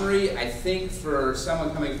summary, I think for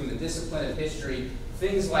someone coming from the discipline of history,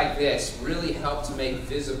 things like this really help to make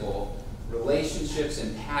visible relationships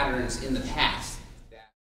and patterns in the past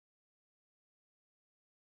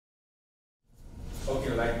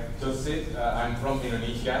Jose. I'm from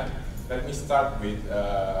Indonesia. Let me start with,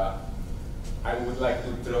 I would like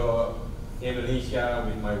to draw Indonesia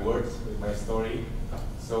with my words, with my story.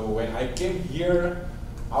 So when I came here,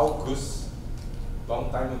 August, long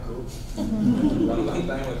time ago, long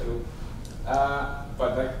time ago,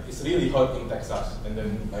 but like it's really hot in Texas, and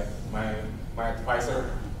then like my advisor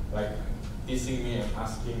like teasing me and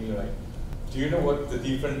asking me like, do you know what the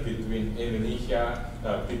difference between Indonesia,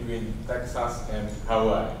 between Texas and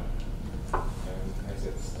Hawaii? And I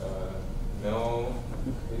said, no,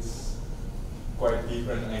 it's quite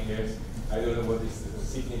different, I guess. I don't know what is the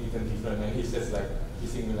significant difference. And he says like,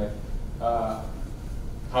 teasing me like,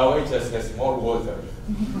 Hawaii just has more water.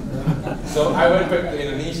 So I went back to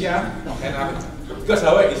Indonesia, and because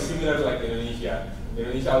Hawaii is similar like Indonesia.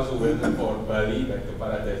 Indonesia also well known for Bali, like the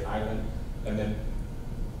Paradise Island. And then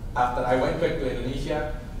after I went back to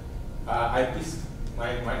Indonesia, I teased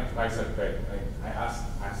my advisor back. Like I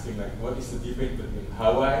asked him like, what is the difference between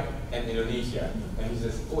Hawaii and Indonesia? And he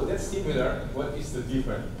says, oh, that's similar. What is the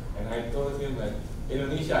difference? And I told him like,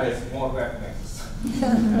 Indonesia has more rednecks.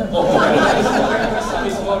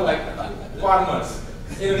 It's more like farmers.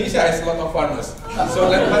 Indonesia has a lot of farmers. So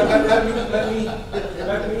let me.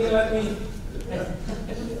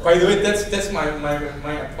 By the way, that's my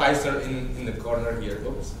advisor in the corner here.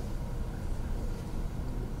 Oops.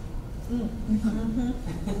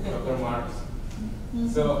 Dr. Marx.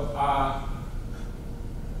 So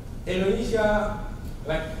Indonesia,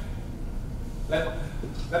 like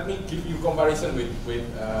let me give you comparison with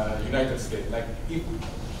United States. Like if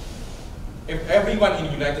everyone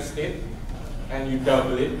in United States and you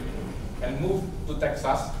double it and move to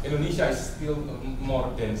Texas, Indonesia is still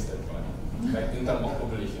more dense than one, like in terms of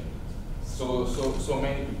population. So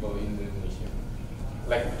many people in Indonesia,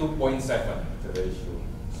 like 2.7 the ratio.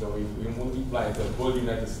 So if we multiply the whole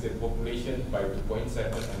United States population by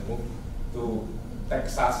 2.7 and move to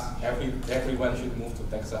Texas, everyone should move to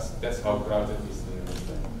Texas. That's how crowded it is in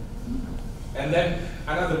Indonesia. And then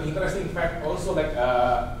another interesting fact also, like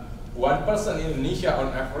one person in Indonesia on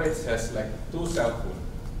average has like 2 cell phones.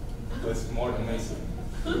 That's more amazing.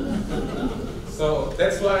 So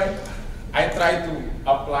that's why I try to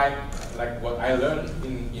apply like what I learned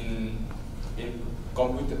in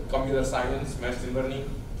computer science, machine learning,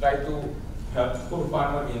 try to help poor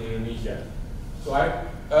farmer in Indonesia. So I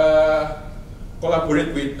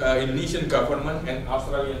collaborate with Indonesian government and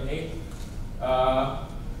Australian aid.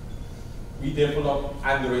 We develop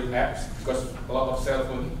Android apps because a lot of cell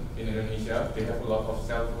phone in Indonesia, they have a lot of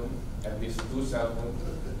cell phone, at least 2 cell phones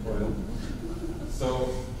for them. So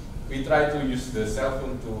we try to use the cell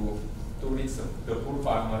phone to reach the poor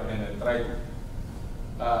farmer and then try to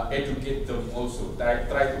educate them also, try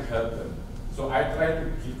to help them. So I try to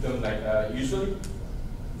give them like, usually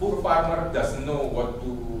poor farmer doesn't know what to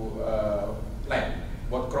plant,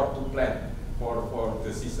 what crop to plant for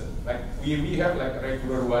the season. Like we have like a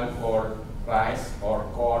regular one for rice or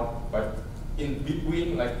corn, but in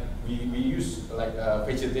between like we use like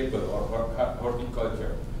vegetable or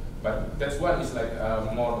horticulture. But that one is like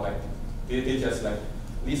more like they just like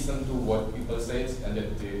listen to what people say and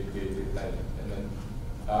then they plant it. And then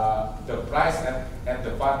the price at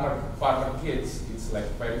the farmer kids is like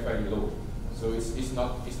very low. So it's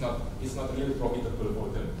not really profitable for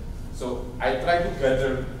them. So I try to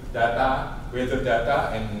gather data, weather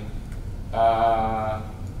data, and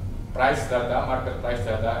price data, market price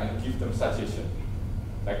data, and give them suggestion.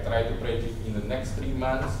 Like try to predict in the next 3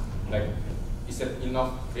 months, like is it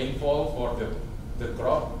enough rainfall for the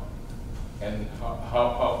crop, and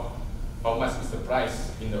how much is the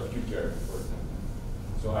price in the future, for example.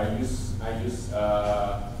 So I use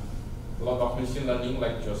a lot of machine learning,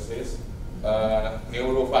 like Josh says,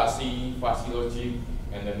 neurophagy, phagy logic,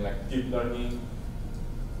 and then like deep learning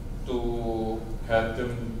to help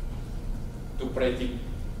them to predict,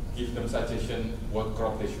 give them suggestion what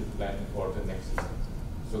crop they should plant for the next season.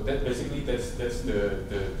 So that's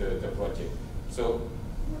the project. So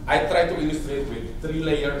I try to illustrate with 3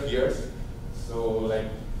 layers here. So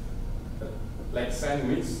like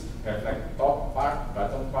sandwich, have like top part,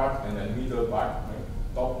 bottom part, and then middle part. Right?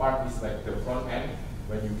 Top part is like the front end,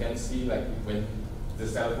 when you can see like when the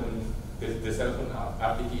cell phone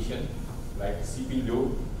application, like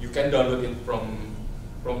CPU, you can download it from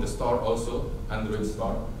the store also, Android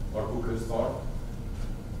store or Google store,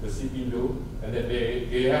 the CPU, and then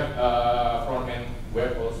they have front end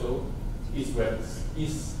web also, East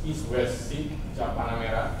West Seed,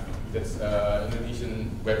 Panamera, that's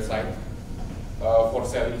Indonesian website for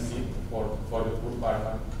selling seed for the food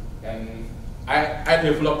farmer. And I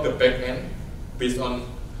developed the back end based on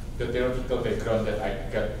the theoretical background that I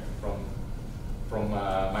got from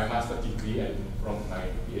my master's degree and from my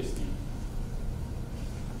PhD.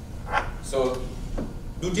 So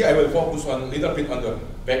today I will focus on a little bit on the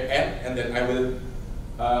back end, and then I will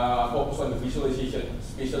focus on the visualization,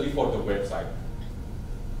 especially for the website.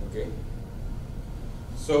 Okay.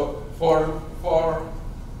 So for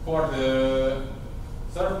the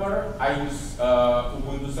server, I use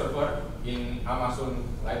Ubuntu server in Amazon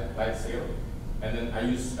Lightsail, and then I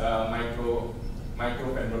use micro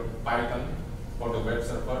vendor Python for the web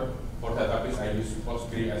server. For database, I use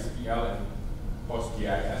PostgreSQL and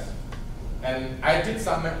PostGIS. And I did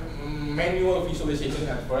some manual visualization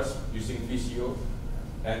at first using Visio,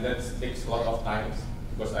 and that takes a lot of time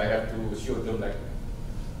because I have to show them like,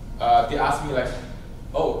 they ask me like,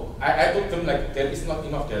 oh, I told them like there is not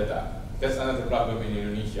enough data. That's another problem in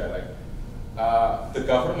Indonesia. Like the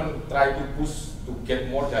government try to push to get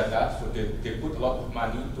more data, so they put a lot of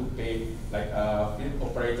money to pay like a field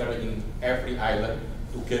operator in every island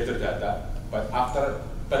to gather data. But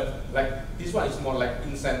like this one is more like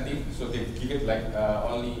incentive, so they give it like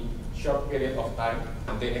only short period of time,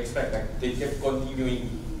 and they expect like they keep continuing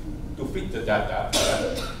to feed the data.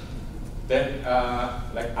 Then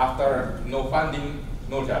like after no funding,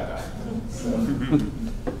 no data. So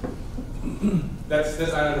that's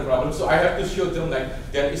another problem. So I have to show them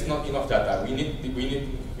like there is not enough data. We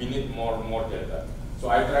need more data. So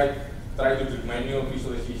I try to do manual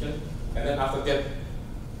visualization, and then after that,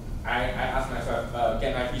 I ask myself,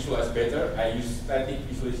 can I visualize better? I use static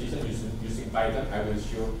visualization using Python. I will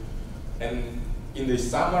show. And in the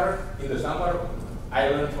summer, I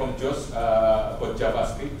learned from Josh about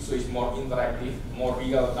JavaScript, so it's more interactive, more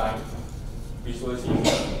real-time visualization.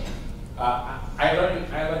 I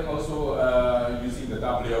learned also using the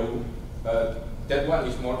WAU. That one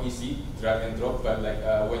is more easy, drag and drop, but like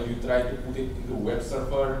when you try to put it into web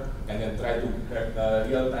server and then try to have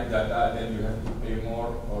real-time data, then you have to pay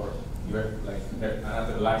more, or you have like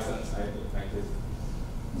another license, I guess.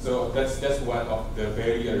 So that's one of the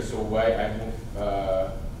barriers. So why I moved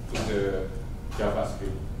to the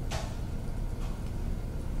JavaScript.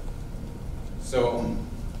 So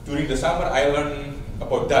during the summer, I learned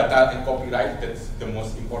about data and copyright. That's the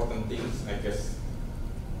most important things, I guess,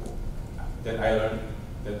 that I learned,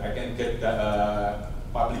 that I can get the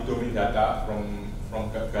public domain data from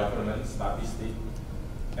government statistics,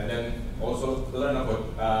 and then also learn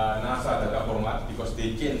about NASA data format, because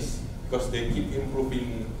they keep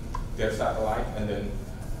improving their satellite, and then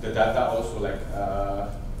the data also like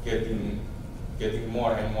getting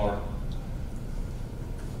more and more.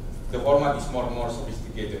 The format is more and more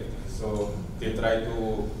sophisticated, so they try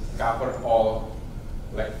to cover all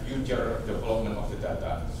like future development of the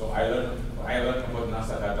data. So I learned about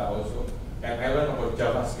NASA data also, and I learned about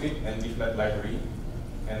JavaScript and Baylor Library,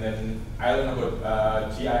 and then I learned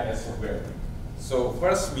about GIS software. So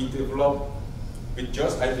first we developed with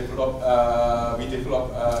Josh. We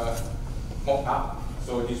developed mock-up.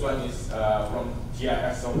 So this one is from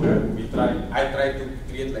GIS software. I try to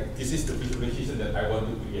create like, this is the visualization that I want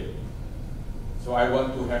to create. So I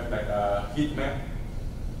want to have like a heat map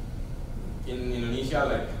in Indonesia,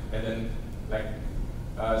 like, and then like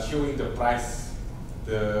showing the price,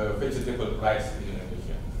 the vegetable price in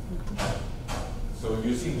Indonesia. So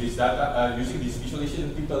using this data, using this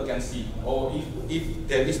visualization, people can see, oh, if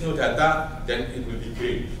there is no data, then it will be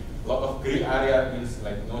gray. A lot of gray area means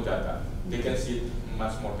like no data. They can see it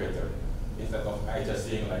much more better, instead of I just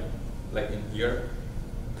saying like in here.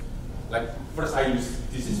 Like first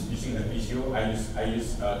this is using the visual. I use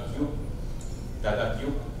cube, data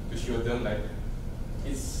cube, to show them like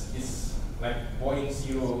it's like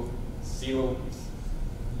 0.00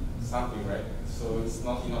 something, right? So it's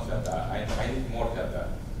not enough data. I need more data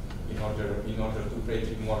in order to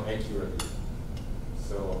predict more accurately.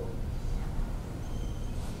 So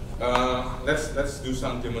let's do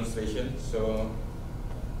some demonstration. So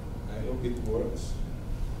I hope it works.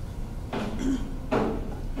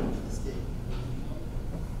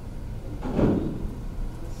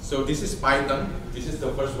 So this is Python. This is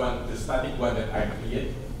the first one, the static one that I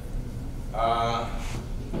create.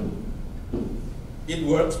 It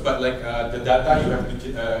works, but like the data you have to,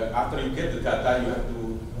 after you get the data, you have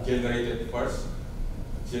to generate it first.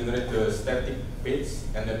 Generate the static page,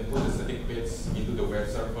 and then put the static page into the web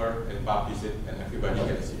server and publish it, and everybody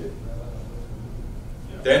can see it.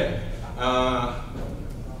 Then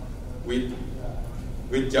with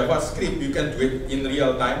JavaScript, you can do it in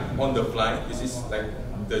real time, on the fly. This is like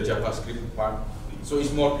the JavaScript part. So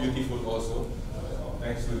it's more beautiful also,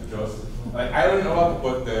 thanks to Josh. Like I learned a lot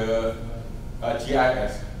about the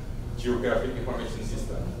GIS, Geographic Information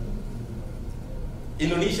System.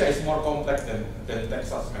 Indonesia is more complex than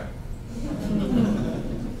Texas map.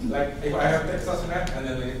 Like if I have Texas map and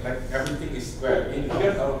then like everything is square. In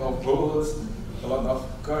here, a lot of bowls, a lot of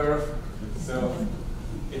curve. So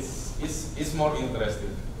it's more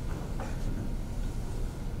interesting.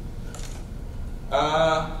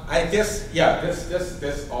 I guess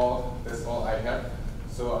that's all I have.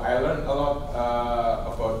 So I learned a lot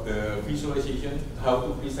about the visualization, how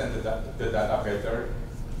to present the data better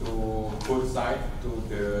to both sides, to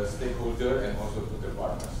the stakeholder and also to the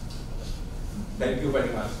partners. Thank you very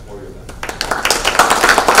much for your time.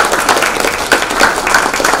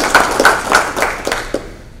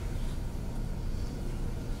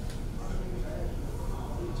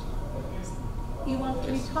 Ewan,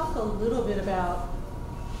 can you talk a little bit about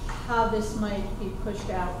how this might be pushed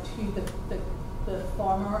out to the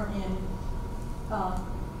farmer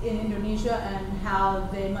in Indonesia and how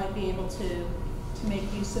they might be able to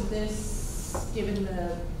make use of this, given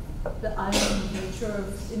the island nature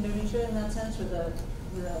of Indonesia in that sense, or the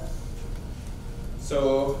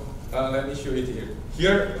So let me show it here.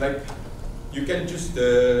 Here, like you can choose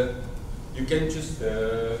the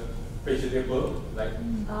vegetable like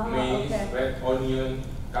maize, okay. red onion,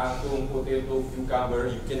 kangkung, potato, cucumber.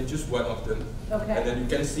 You can choose one of them, Okay. and then you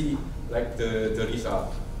can see like the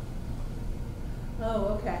result.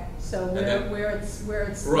 Oh, okay. So And then- where it's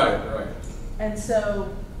Right. And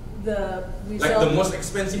so the Like the most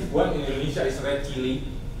expensive one in Indonesia is red chili.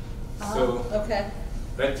 So okay.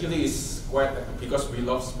 red chili is quite because we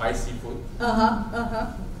love spicy food.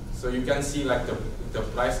 So you can see like the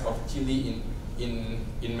price of chili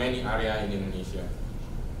in many area in Indonesia.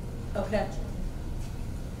 Okay.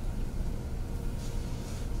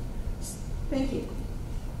 Thank you.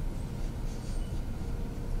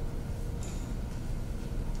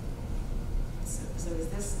 So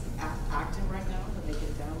is this active right now that they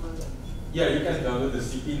can download it? Yeah, you can download the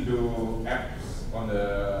Cipindo app on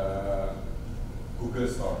the Google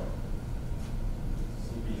Store.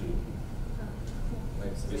 Cipindo.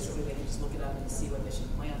 Like So this basically they can just look it up and see what they should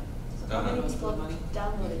plant. How many Knows people for money? have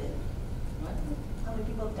downloaded it? What? How many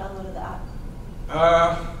people have downloaded the app?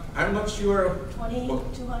 I'm not sure. 20,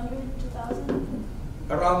 But 200, 2,000?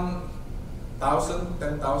 around 1,000,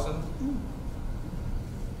 10,000.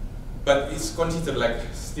 But it's considered like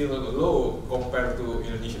still low compared to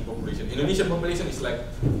Indonesian population. Indonesian population is like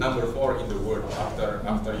number 4 in the world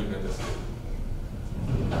after United States.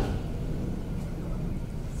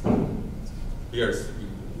 Yes.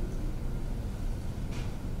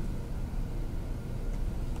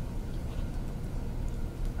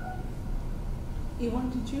 Ewan,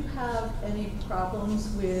 did you have any problems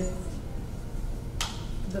with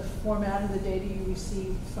the format of the data you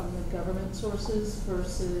received from the government sources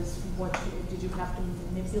versus what did you have to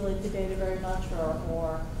manipulate the data very much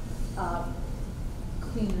or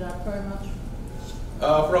clean it up very much?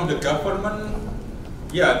 From the government,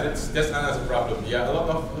 yeah, that's another problem. Yeah, a lot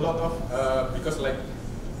of because like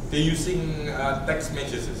they're using text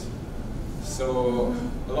messages, so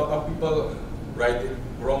a lot of people write it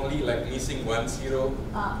wrongly, like missing 1 0.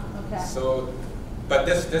 Okay. So, but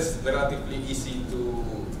that's relatively easy to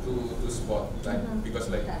spot, like because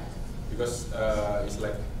like Okay. because it's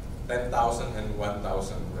like 10,000 and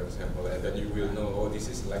 1,000, for example, and then you will know, oh, this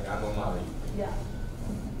is like anomaly. Yeah.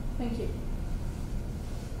 Thank you.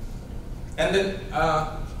 And then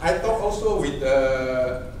I talked also with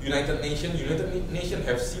United Nations. United Nations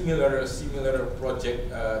have similar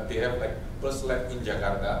project. They have like Plus Lab in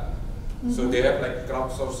Jakarta. So they have like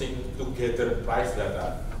crowdsourcing to gather price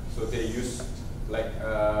data. So they use like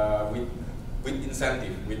with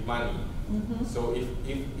incentive, with money. So if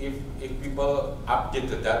people update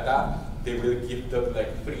the data, they will give them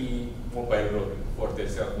like free mobile load for their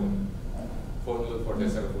cell phone, phone load for their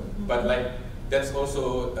cell phone. But like that's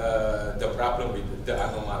also the problem with the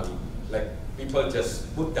anomaly. Like people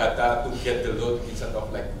just put data to get the load instead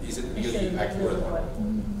of like, is it really accurate or not?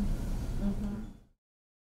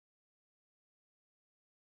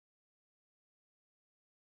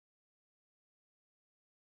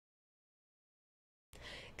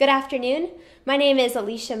 Good afternoon. My name is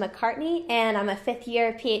Alicia McCartney, and I'm a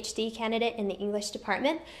 5th-year PhD candidate in the English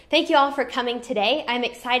department. Thank you all for coming today. I'm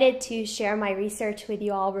excited to share my research with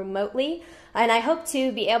you all remotely, and I hope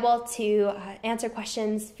to be able to answer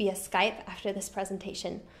questions via Skype after this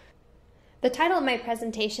presentation. The title of my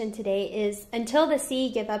presentation today is Until the Sea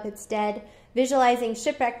Give Up Its Dead, Visualizing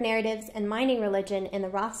Shipwreck Narratives and Mining Religion in the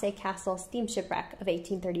Rothsay Castle Steam Shipwreck of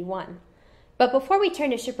 1831. But before we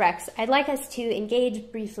turn to shipwrecks, I'd like us to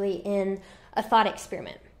engage briefly in a thought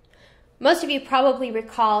experiment. Most of you probably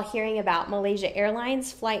recall hearing about Malaysia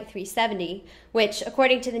Airlines Flight 370, which,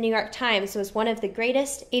 according to the New York Times, was one of the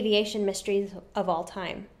greatest aviation mysteries of all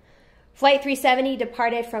time. Flight 370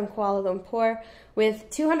 departed from Kuala Lumpur with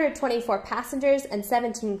 224 passengers and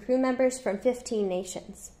 17 crew members from 15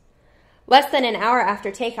 nations. Less than an hour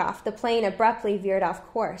after takeoff, the plane abruptly veered off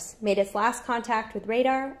course, made its last contact with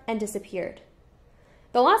radar, and disappeared.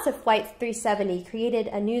 The loss of Flight 370 created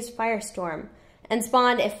a news firestorm and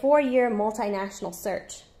spawned a 4-year multinational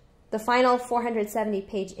search. The final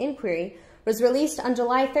 470-page inquiry was released on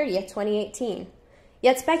July 30th, 2018.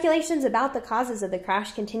 Yet speculations about the causes of the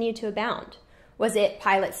crash continued to abound. Was it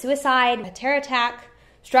pilot suicide, a terror attack,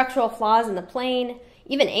 structural flaws in the plane,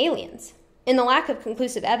 even aliens? In the lack of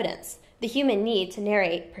conclusive evidence, the human need to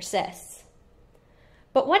narrate persists.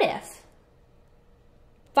 But what if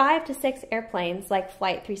 5 to 6 airplanes like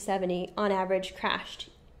Flight 370 on average crashed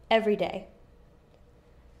every day?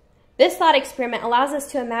 This thought experiment allows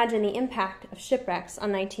us to imagine the impact of shipwrecks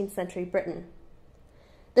on 19th century Britain.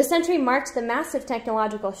 The century marked the massive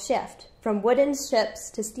technological shift from wooden ships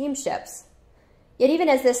to steamships. Yet even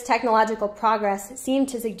as this technological progress seemed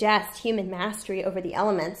to suggest human mastery over the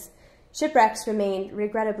elements, shipwrecks remained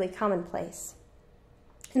regrettably commonplace.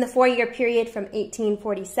 In the 4-year period from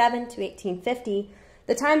 1847 to 1850,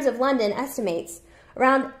 the Times of London estimates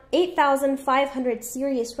around 8,500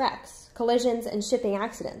 serious wrecks, collisions, and shipping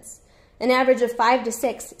accidents, an average of 5 to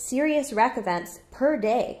 6 serious wreck events per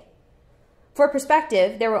day. For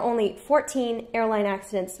perspective, there were only 14 airline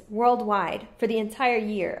accidents worldwide for the entire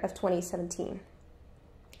year of 2017.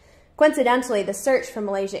 Coincidentally, the search for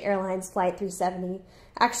Malaysia Airlines Flight 370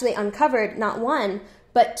 actually uncovered not one,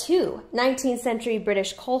 but 2 19th century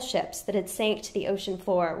British coal ships that had sank to the ocean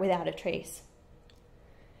floor without a trace.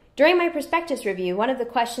 During my prospectus review, one of the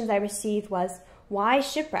questions I received was, why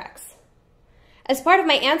shipwrecks? As part of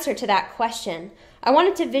my answer to that question, I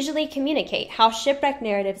wanted to visually communicate how shipwreck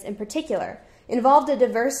narratives in particular involved a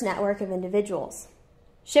diverse network of individuals.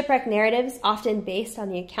 Shipwreck narratives, often based on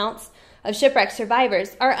the accounts of shipwreck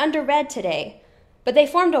survivors, are underread today, but they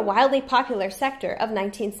formed a wildly popular sector of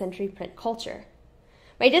 19th century print culture.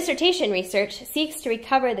 My dissertation research seeks to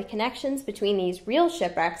recover the connections between these real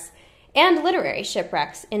shipwrecks and literary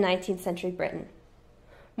shipwrecks in 19th century Britain.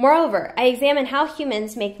 Moreover, I examine how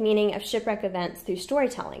humans make meaning of shipwreck events through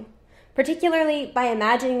storytelling, particularly by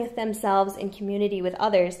imagining themselves in community with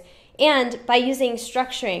others and by using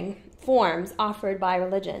structuring forms offered by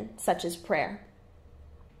religion, such as prayer.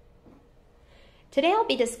 Today I'll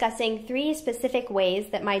be discussing 3 specific ways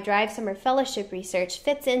that my Drive Summer Fellowship research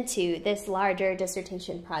fits into this larger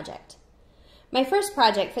dissertation project. My first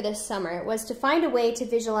project for this summer was to find a way to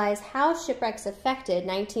visualize how shipwrecks affected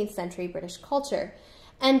 19th century British culture,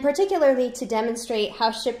 and particularly to demonstrate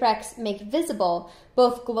how shipwrecks make visible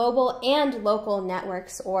both global and local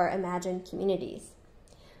networks or imagined communities.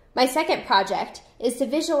 My second project is to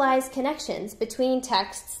visualize connections between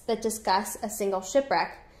texts that discuss a single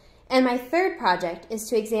shipwreck, and my third project is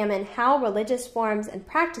to examine how religious forms and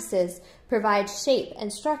practices provide shape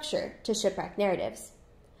and structure to shipwreck narratives.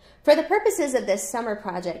 For the purposes of this summer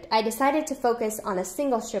project, I decided to focus on a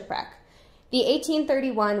single shipwreck, the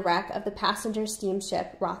 1831 wreck of the passenger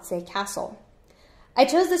steamship Rothsay Castle. I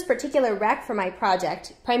chose this particular wreck for my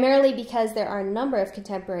project primarily because there are a number of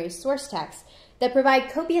contemporary source texts that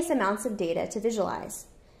provide copious amounts of data to visualize.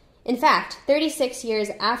 In fact, 36 years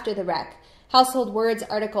after the wreck, Household Words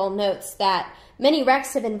article notes that many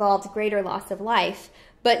wrecks have involved greater loss of life,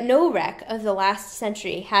 but no wreck of the last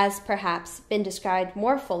century has perhaps been described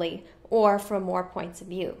more fully or from more points of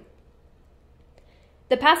view.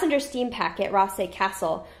 The passenger steam packet Rothsay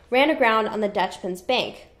Castle ran aground on the Dutchman's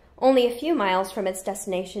Bank, only a few miles from its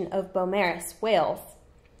destination of Beaumaris, Wales.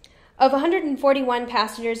 Of 141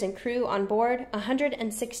 passengers and crew on board,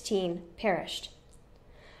 116 perished.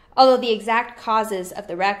 Although the exact causes of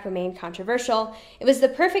the wreck remain controversial, it was the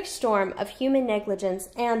perfect storm of human negligence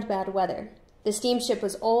and bad weather. The steamship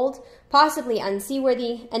was old, possibly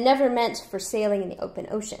unseaworthy, and never meant for sailing in the open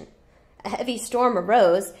ocean. A heavy storm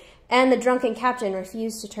arose, and the drunken captain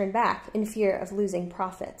refused to turn back in fear of losing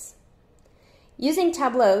profits. Using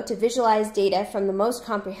Tableau to visualize data from the most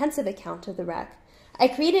comprehensive account of the wreck, I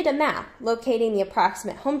created a map locating the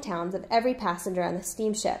approximate hometowns of every passenger on the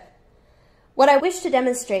steamship. What I wish to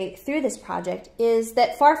demonstrate through this project is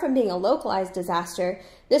that far from being a localized disaster,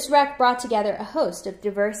 this wreck brought together a host of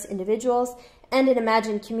diverse individuals and an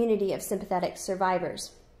imagined community of sympathetic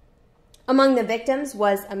survivors. Among the victims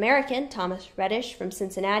was American Thomas Reddish from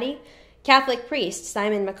Cincinnati, Catholic priest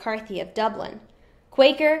Simon McCarthy of Dublin,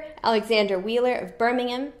 Quaker Alexander Wheeler of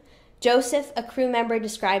Birmingham, Joseph, a crew member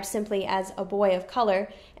described simply as a boy of color,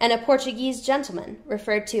 and a Portuguese gentleman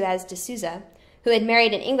referred to as de Souza, who had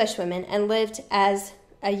married an Englishwoman and lived as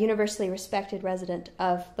a universally respected resident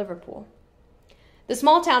of Liverpool. The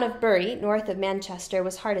small town of Bury, north of Manchester,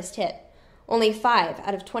 was hardest hit. Only 5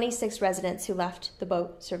 out of 26 residents who left the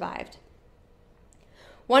boat survived.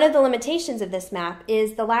 One of the limitations of this map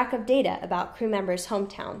is the lack of data about crew members'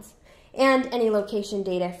 hometowns and any location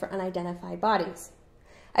data for unidentified bodies.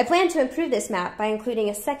 I plan to improve this map by including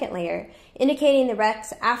a second layer indicating the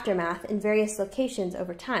wreck's aftermath in various locations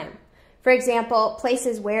over time. For example,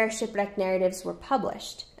 places where shipwreck narratives were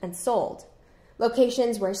published and sold,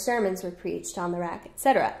 locations where sermons were preached on the wreck,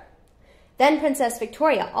 etc. Then Princess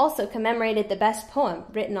Victoria also commemorated the best poem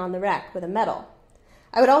written on the wreck with a medal.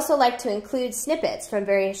 I would also like to include snippets from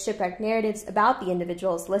various shipwreck narratives about the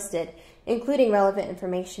individuals listed, including relevant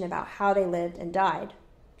information about how they lived and died.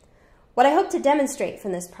 What I hope to demonstrate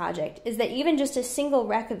from this project is that even just a single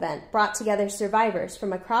wreck event brought together survivors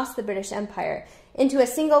from across the British Empire into a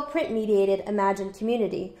single print-mediated imagined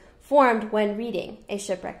community formed when reading a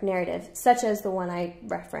shipwreck narrative, such as the one I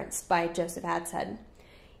referenced by Joseph Adshead.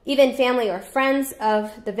 Even family or friends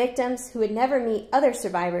of the victims who would never meet other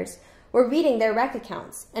survivors were reading their wreck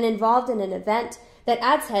accounts and involved in an event that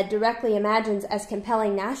Adshead directly imagines as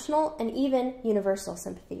compelling national and even universal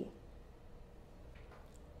sympathy.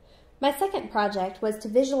 My second project was to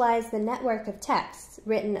visualize the network of texts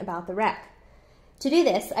written about the wreck. To do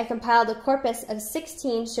this, I compiled a corpus of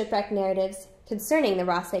 16 shipwreck narratives concerning the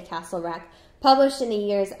Rothesay Castle wreck, published in the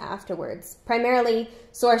years afterwards, primarily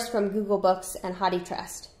sourced from Google Books and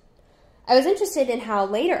HathiTrust. I was interested in how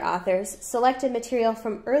later authors selected material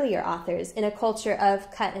from earlier authors in a culture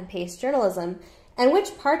of cut-and-paste journalism, and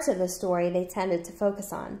which parts of the story they tended to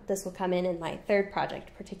focus on. This will come in my third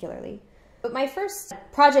project particularly. But my first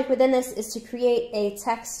project within this is to create a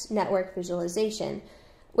text network visualization,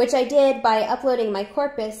 which I did by uploading my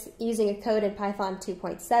corpus using a code in Python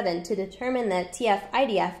 2.7 to determine the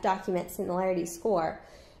TF-IDF document similarity score,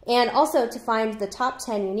 and also to find the top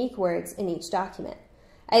 10 unique words in each document.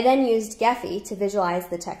 I then used Gephi to visualize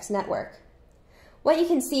the text network. What you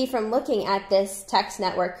can see from looking at this text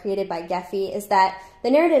network created by Gephi is that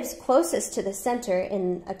the narratives closest to the center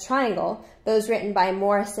in a triangle, those written by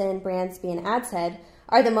Morrison, Bransby, and Adshead,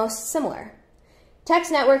 are the most similar.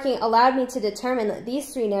 Text networking allowed me to determine that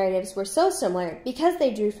these 3 narratives were so similar because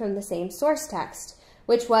they drew from the same source text,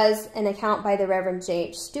 which was an account by the Reverend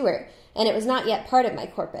J.H. Stewart, and it was not yet part of my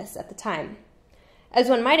corpus at the time. As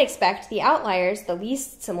one might expect, the outliers, the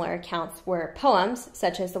least similar accounts, were poems,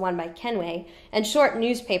 such as the one by Kenway, and short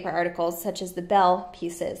newspaper articles, such as the Bell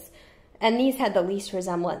pieces, and these had the least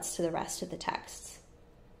resemblance to the rest of the texts.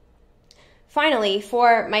 Finally,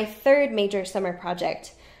 for my third major summer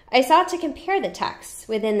project, I sought to compare the texts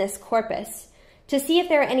within this corpus to see if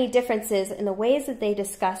there are any differences in the ways that they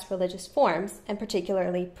discuss religious forms, and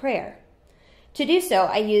particularly prayer. To do so,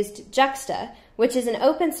 I used Juxta, which is an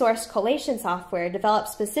open-source collation software developed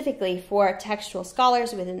specifically for textual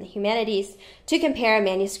scholars within the humanities to compare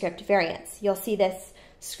manuscript variants. You'll see this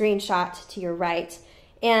screenshot to your right,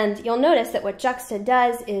 and you'll notice that what Juxta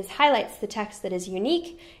does is highlights the text that is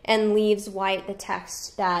unique and leaves white the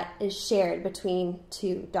text that is shared between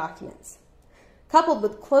 2 documents. Coupled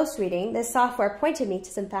with close reading, this software pointed me to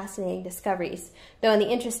some fascinating discoveries, though in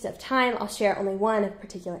the interest of time, I'll share only one of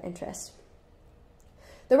particular interest.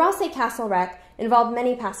 The Rothesay Castle wreck involved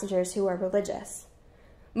many passengers who were religious.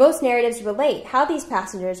 Most narratives relate how these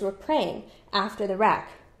passengers were praying after the wreck.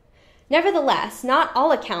 Nevertheless, not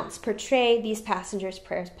all accounts portray these passengers'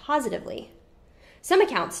 prayers positively. Some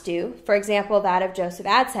accounts do, for example that of Joseph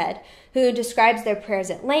Adshead, who describes their prayers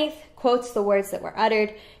at length, quotes the words that were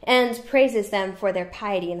uttered, and praises them for their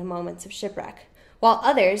piety in the moments of shipwreck, while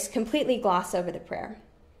others completely gloss over the prayer.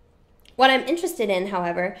 What I'm interested in,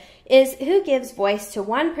 however, is who gives voice to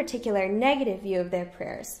one particular negative view of their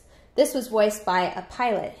prayers. This was voiced by a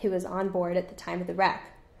pilot who was on board at the time of the wreck.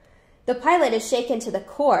 The pilot is shaken to the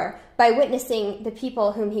core by witnessing the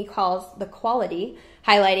people whom he calls the quality,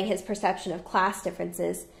 highlighting his perception of class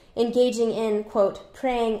differences, engaging in, quote,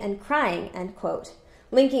 praying and crying, end quote,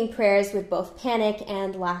 linking prayers with both panic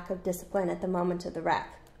and lack of discipline at the moment of the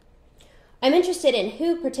wreck. I'm interested in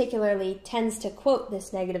who particularly tends to quote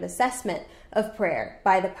this negative assessment of prayer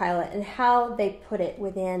by the pilot and how they put it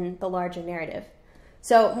within the larger narrative.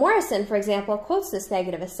 So Morrison, for example, quotes this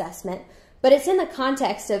negative assessment, but it's in the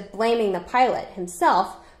context of blaming the pilot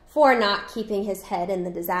himself for not keeping his head in the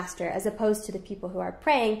disaster, as opposed to the people who are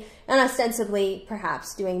praying and ostensibly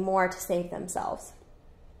perhaps doing more to save themselves.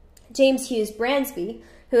 James Hughes Bransby,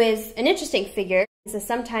 who is an interesting figure, is a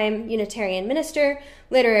sometime Unitarian minister,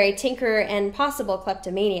 literary tinkerer, and possible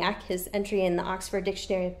kleptomaniac. His entry in the Oxford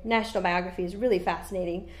Dictionary of National Biography is really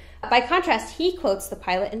fascinating. By contrast, he quotes the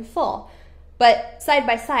pilot in full, but side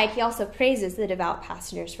by side, he also praises the devout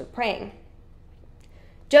passengers for praying.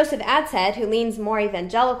 Joseph Adshead, who leans more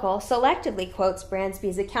evangelical, selectively quotes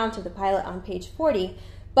Bransby's account of the pilot on page 40,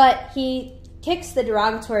 but he kicks the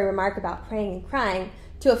derogatory remark about praying and crying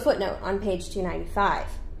to a footnote on page 295.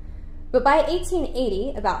 But by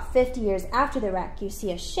 1880, about 50 years after the wreck, you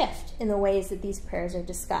see a shift in the ways that these prayers are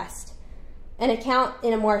discussed. An account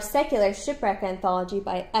in a more secular shipwreck anthology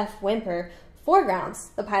by F. Whymper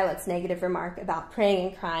foregrounds the pilot's negative remark about praying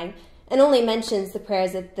and crying and only mentions the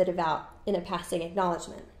prayers of the devout in a passing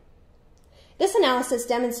acknowledgement. This analysis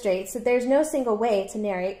demonstrates that there's no single way to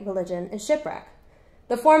narrate religion and shipwreck.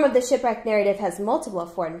 The form of the shipwreck narrative has multiple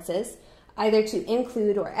affordances, either to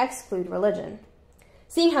include or exclude religion.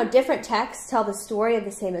 Seeing how different texts tell the story of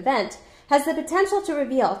the same event has the potential to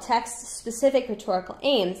reveal text-specific rhetorical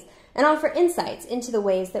aims and offer insights into the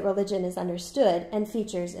ways that religion is understood and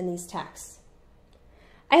features in these texts.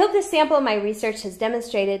 I hope this sample of my research has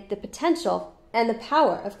demonstrated the potential and the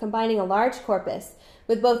power of combining a large corpus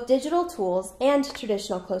with both digital tools and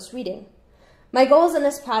traditional close reading. My goals in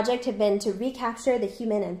this project have been to recapture the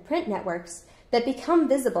human and print networks that become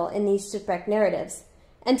visible in these shipwreck narratives,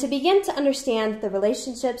 and to begin to understand the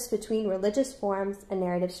relationships between religious forms and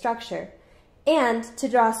narrative structure, and to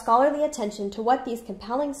draw scholarly attention to what these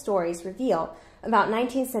compelling stories reveal about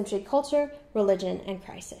 19th century culture, religion, and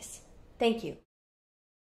crisis. Thank you.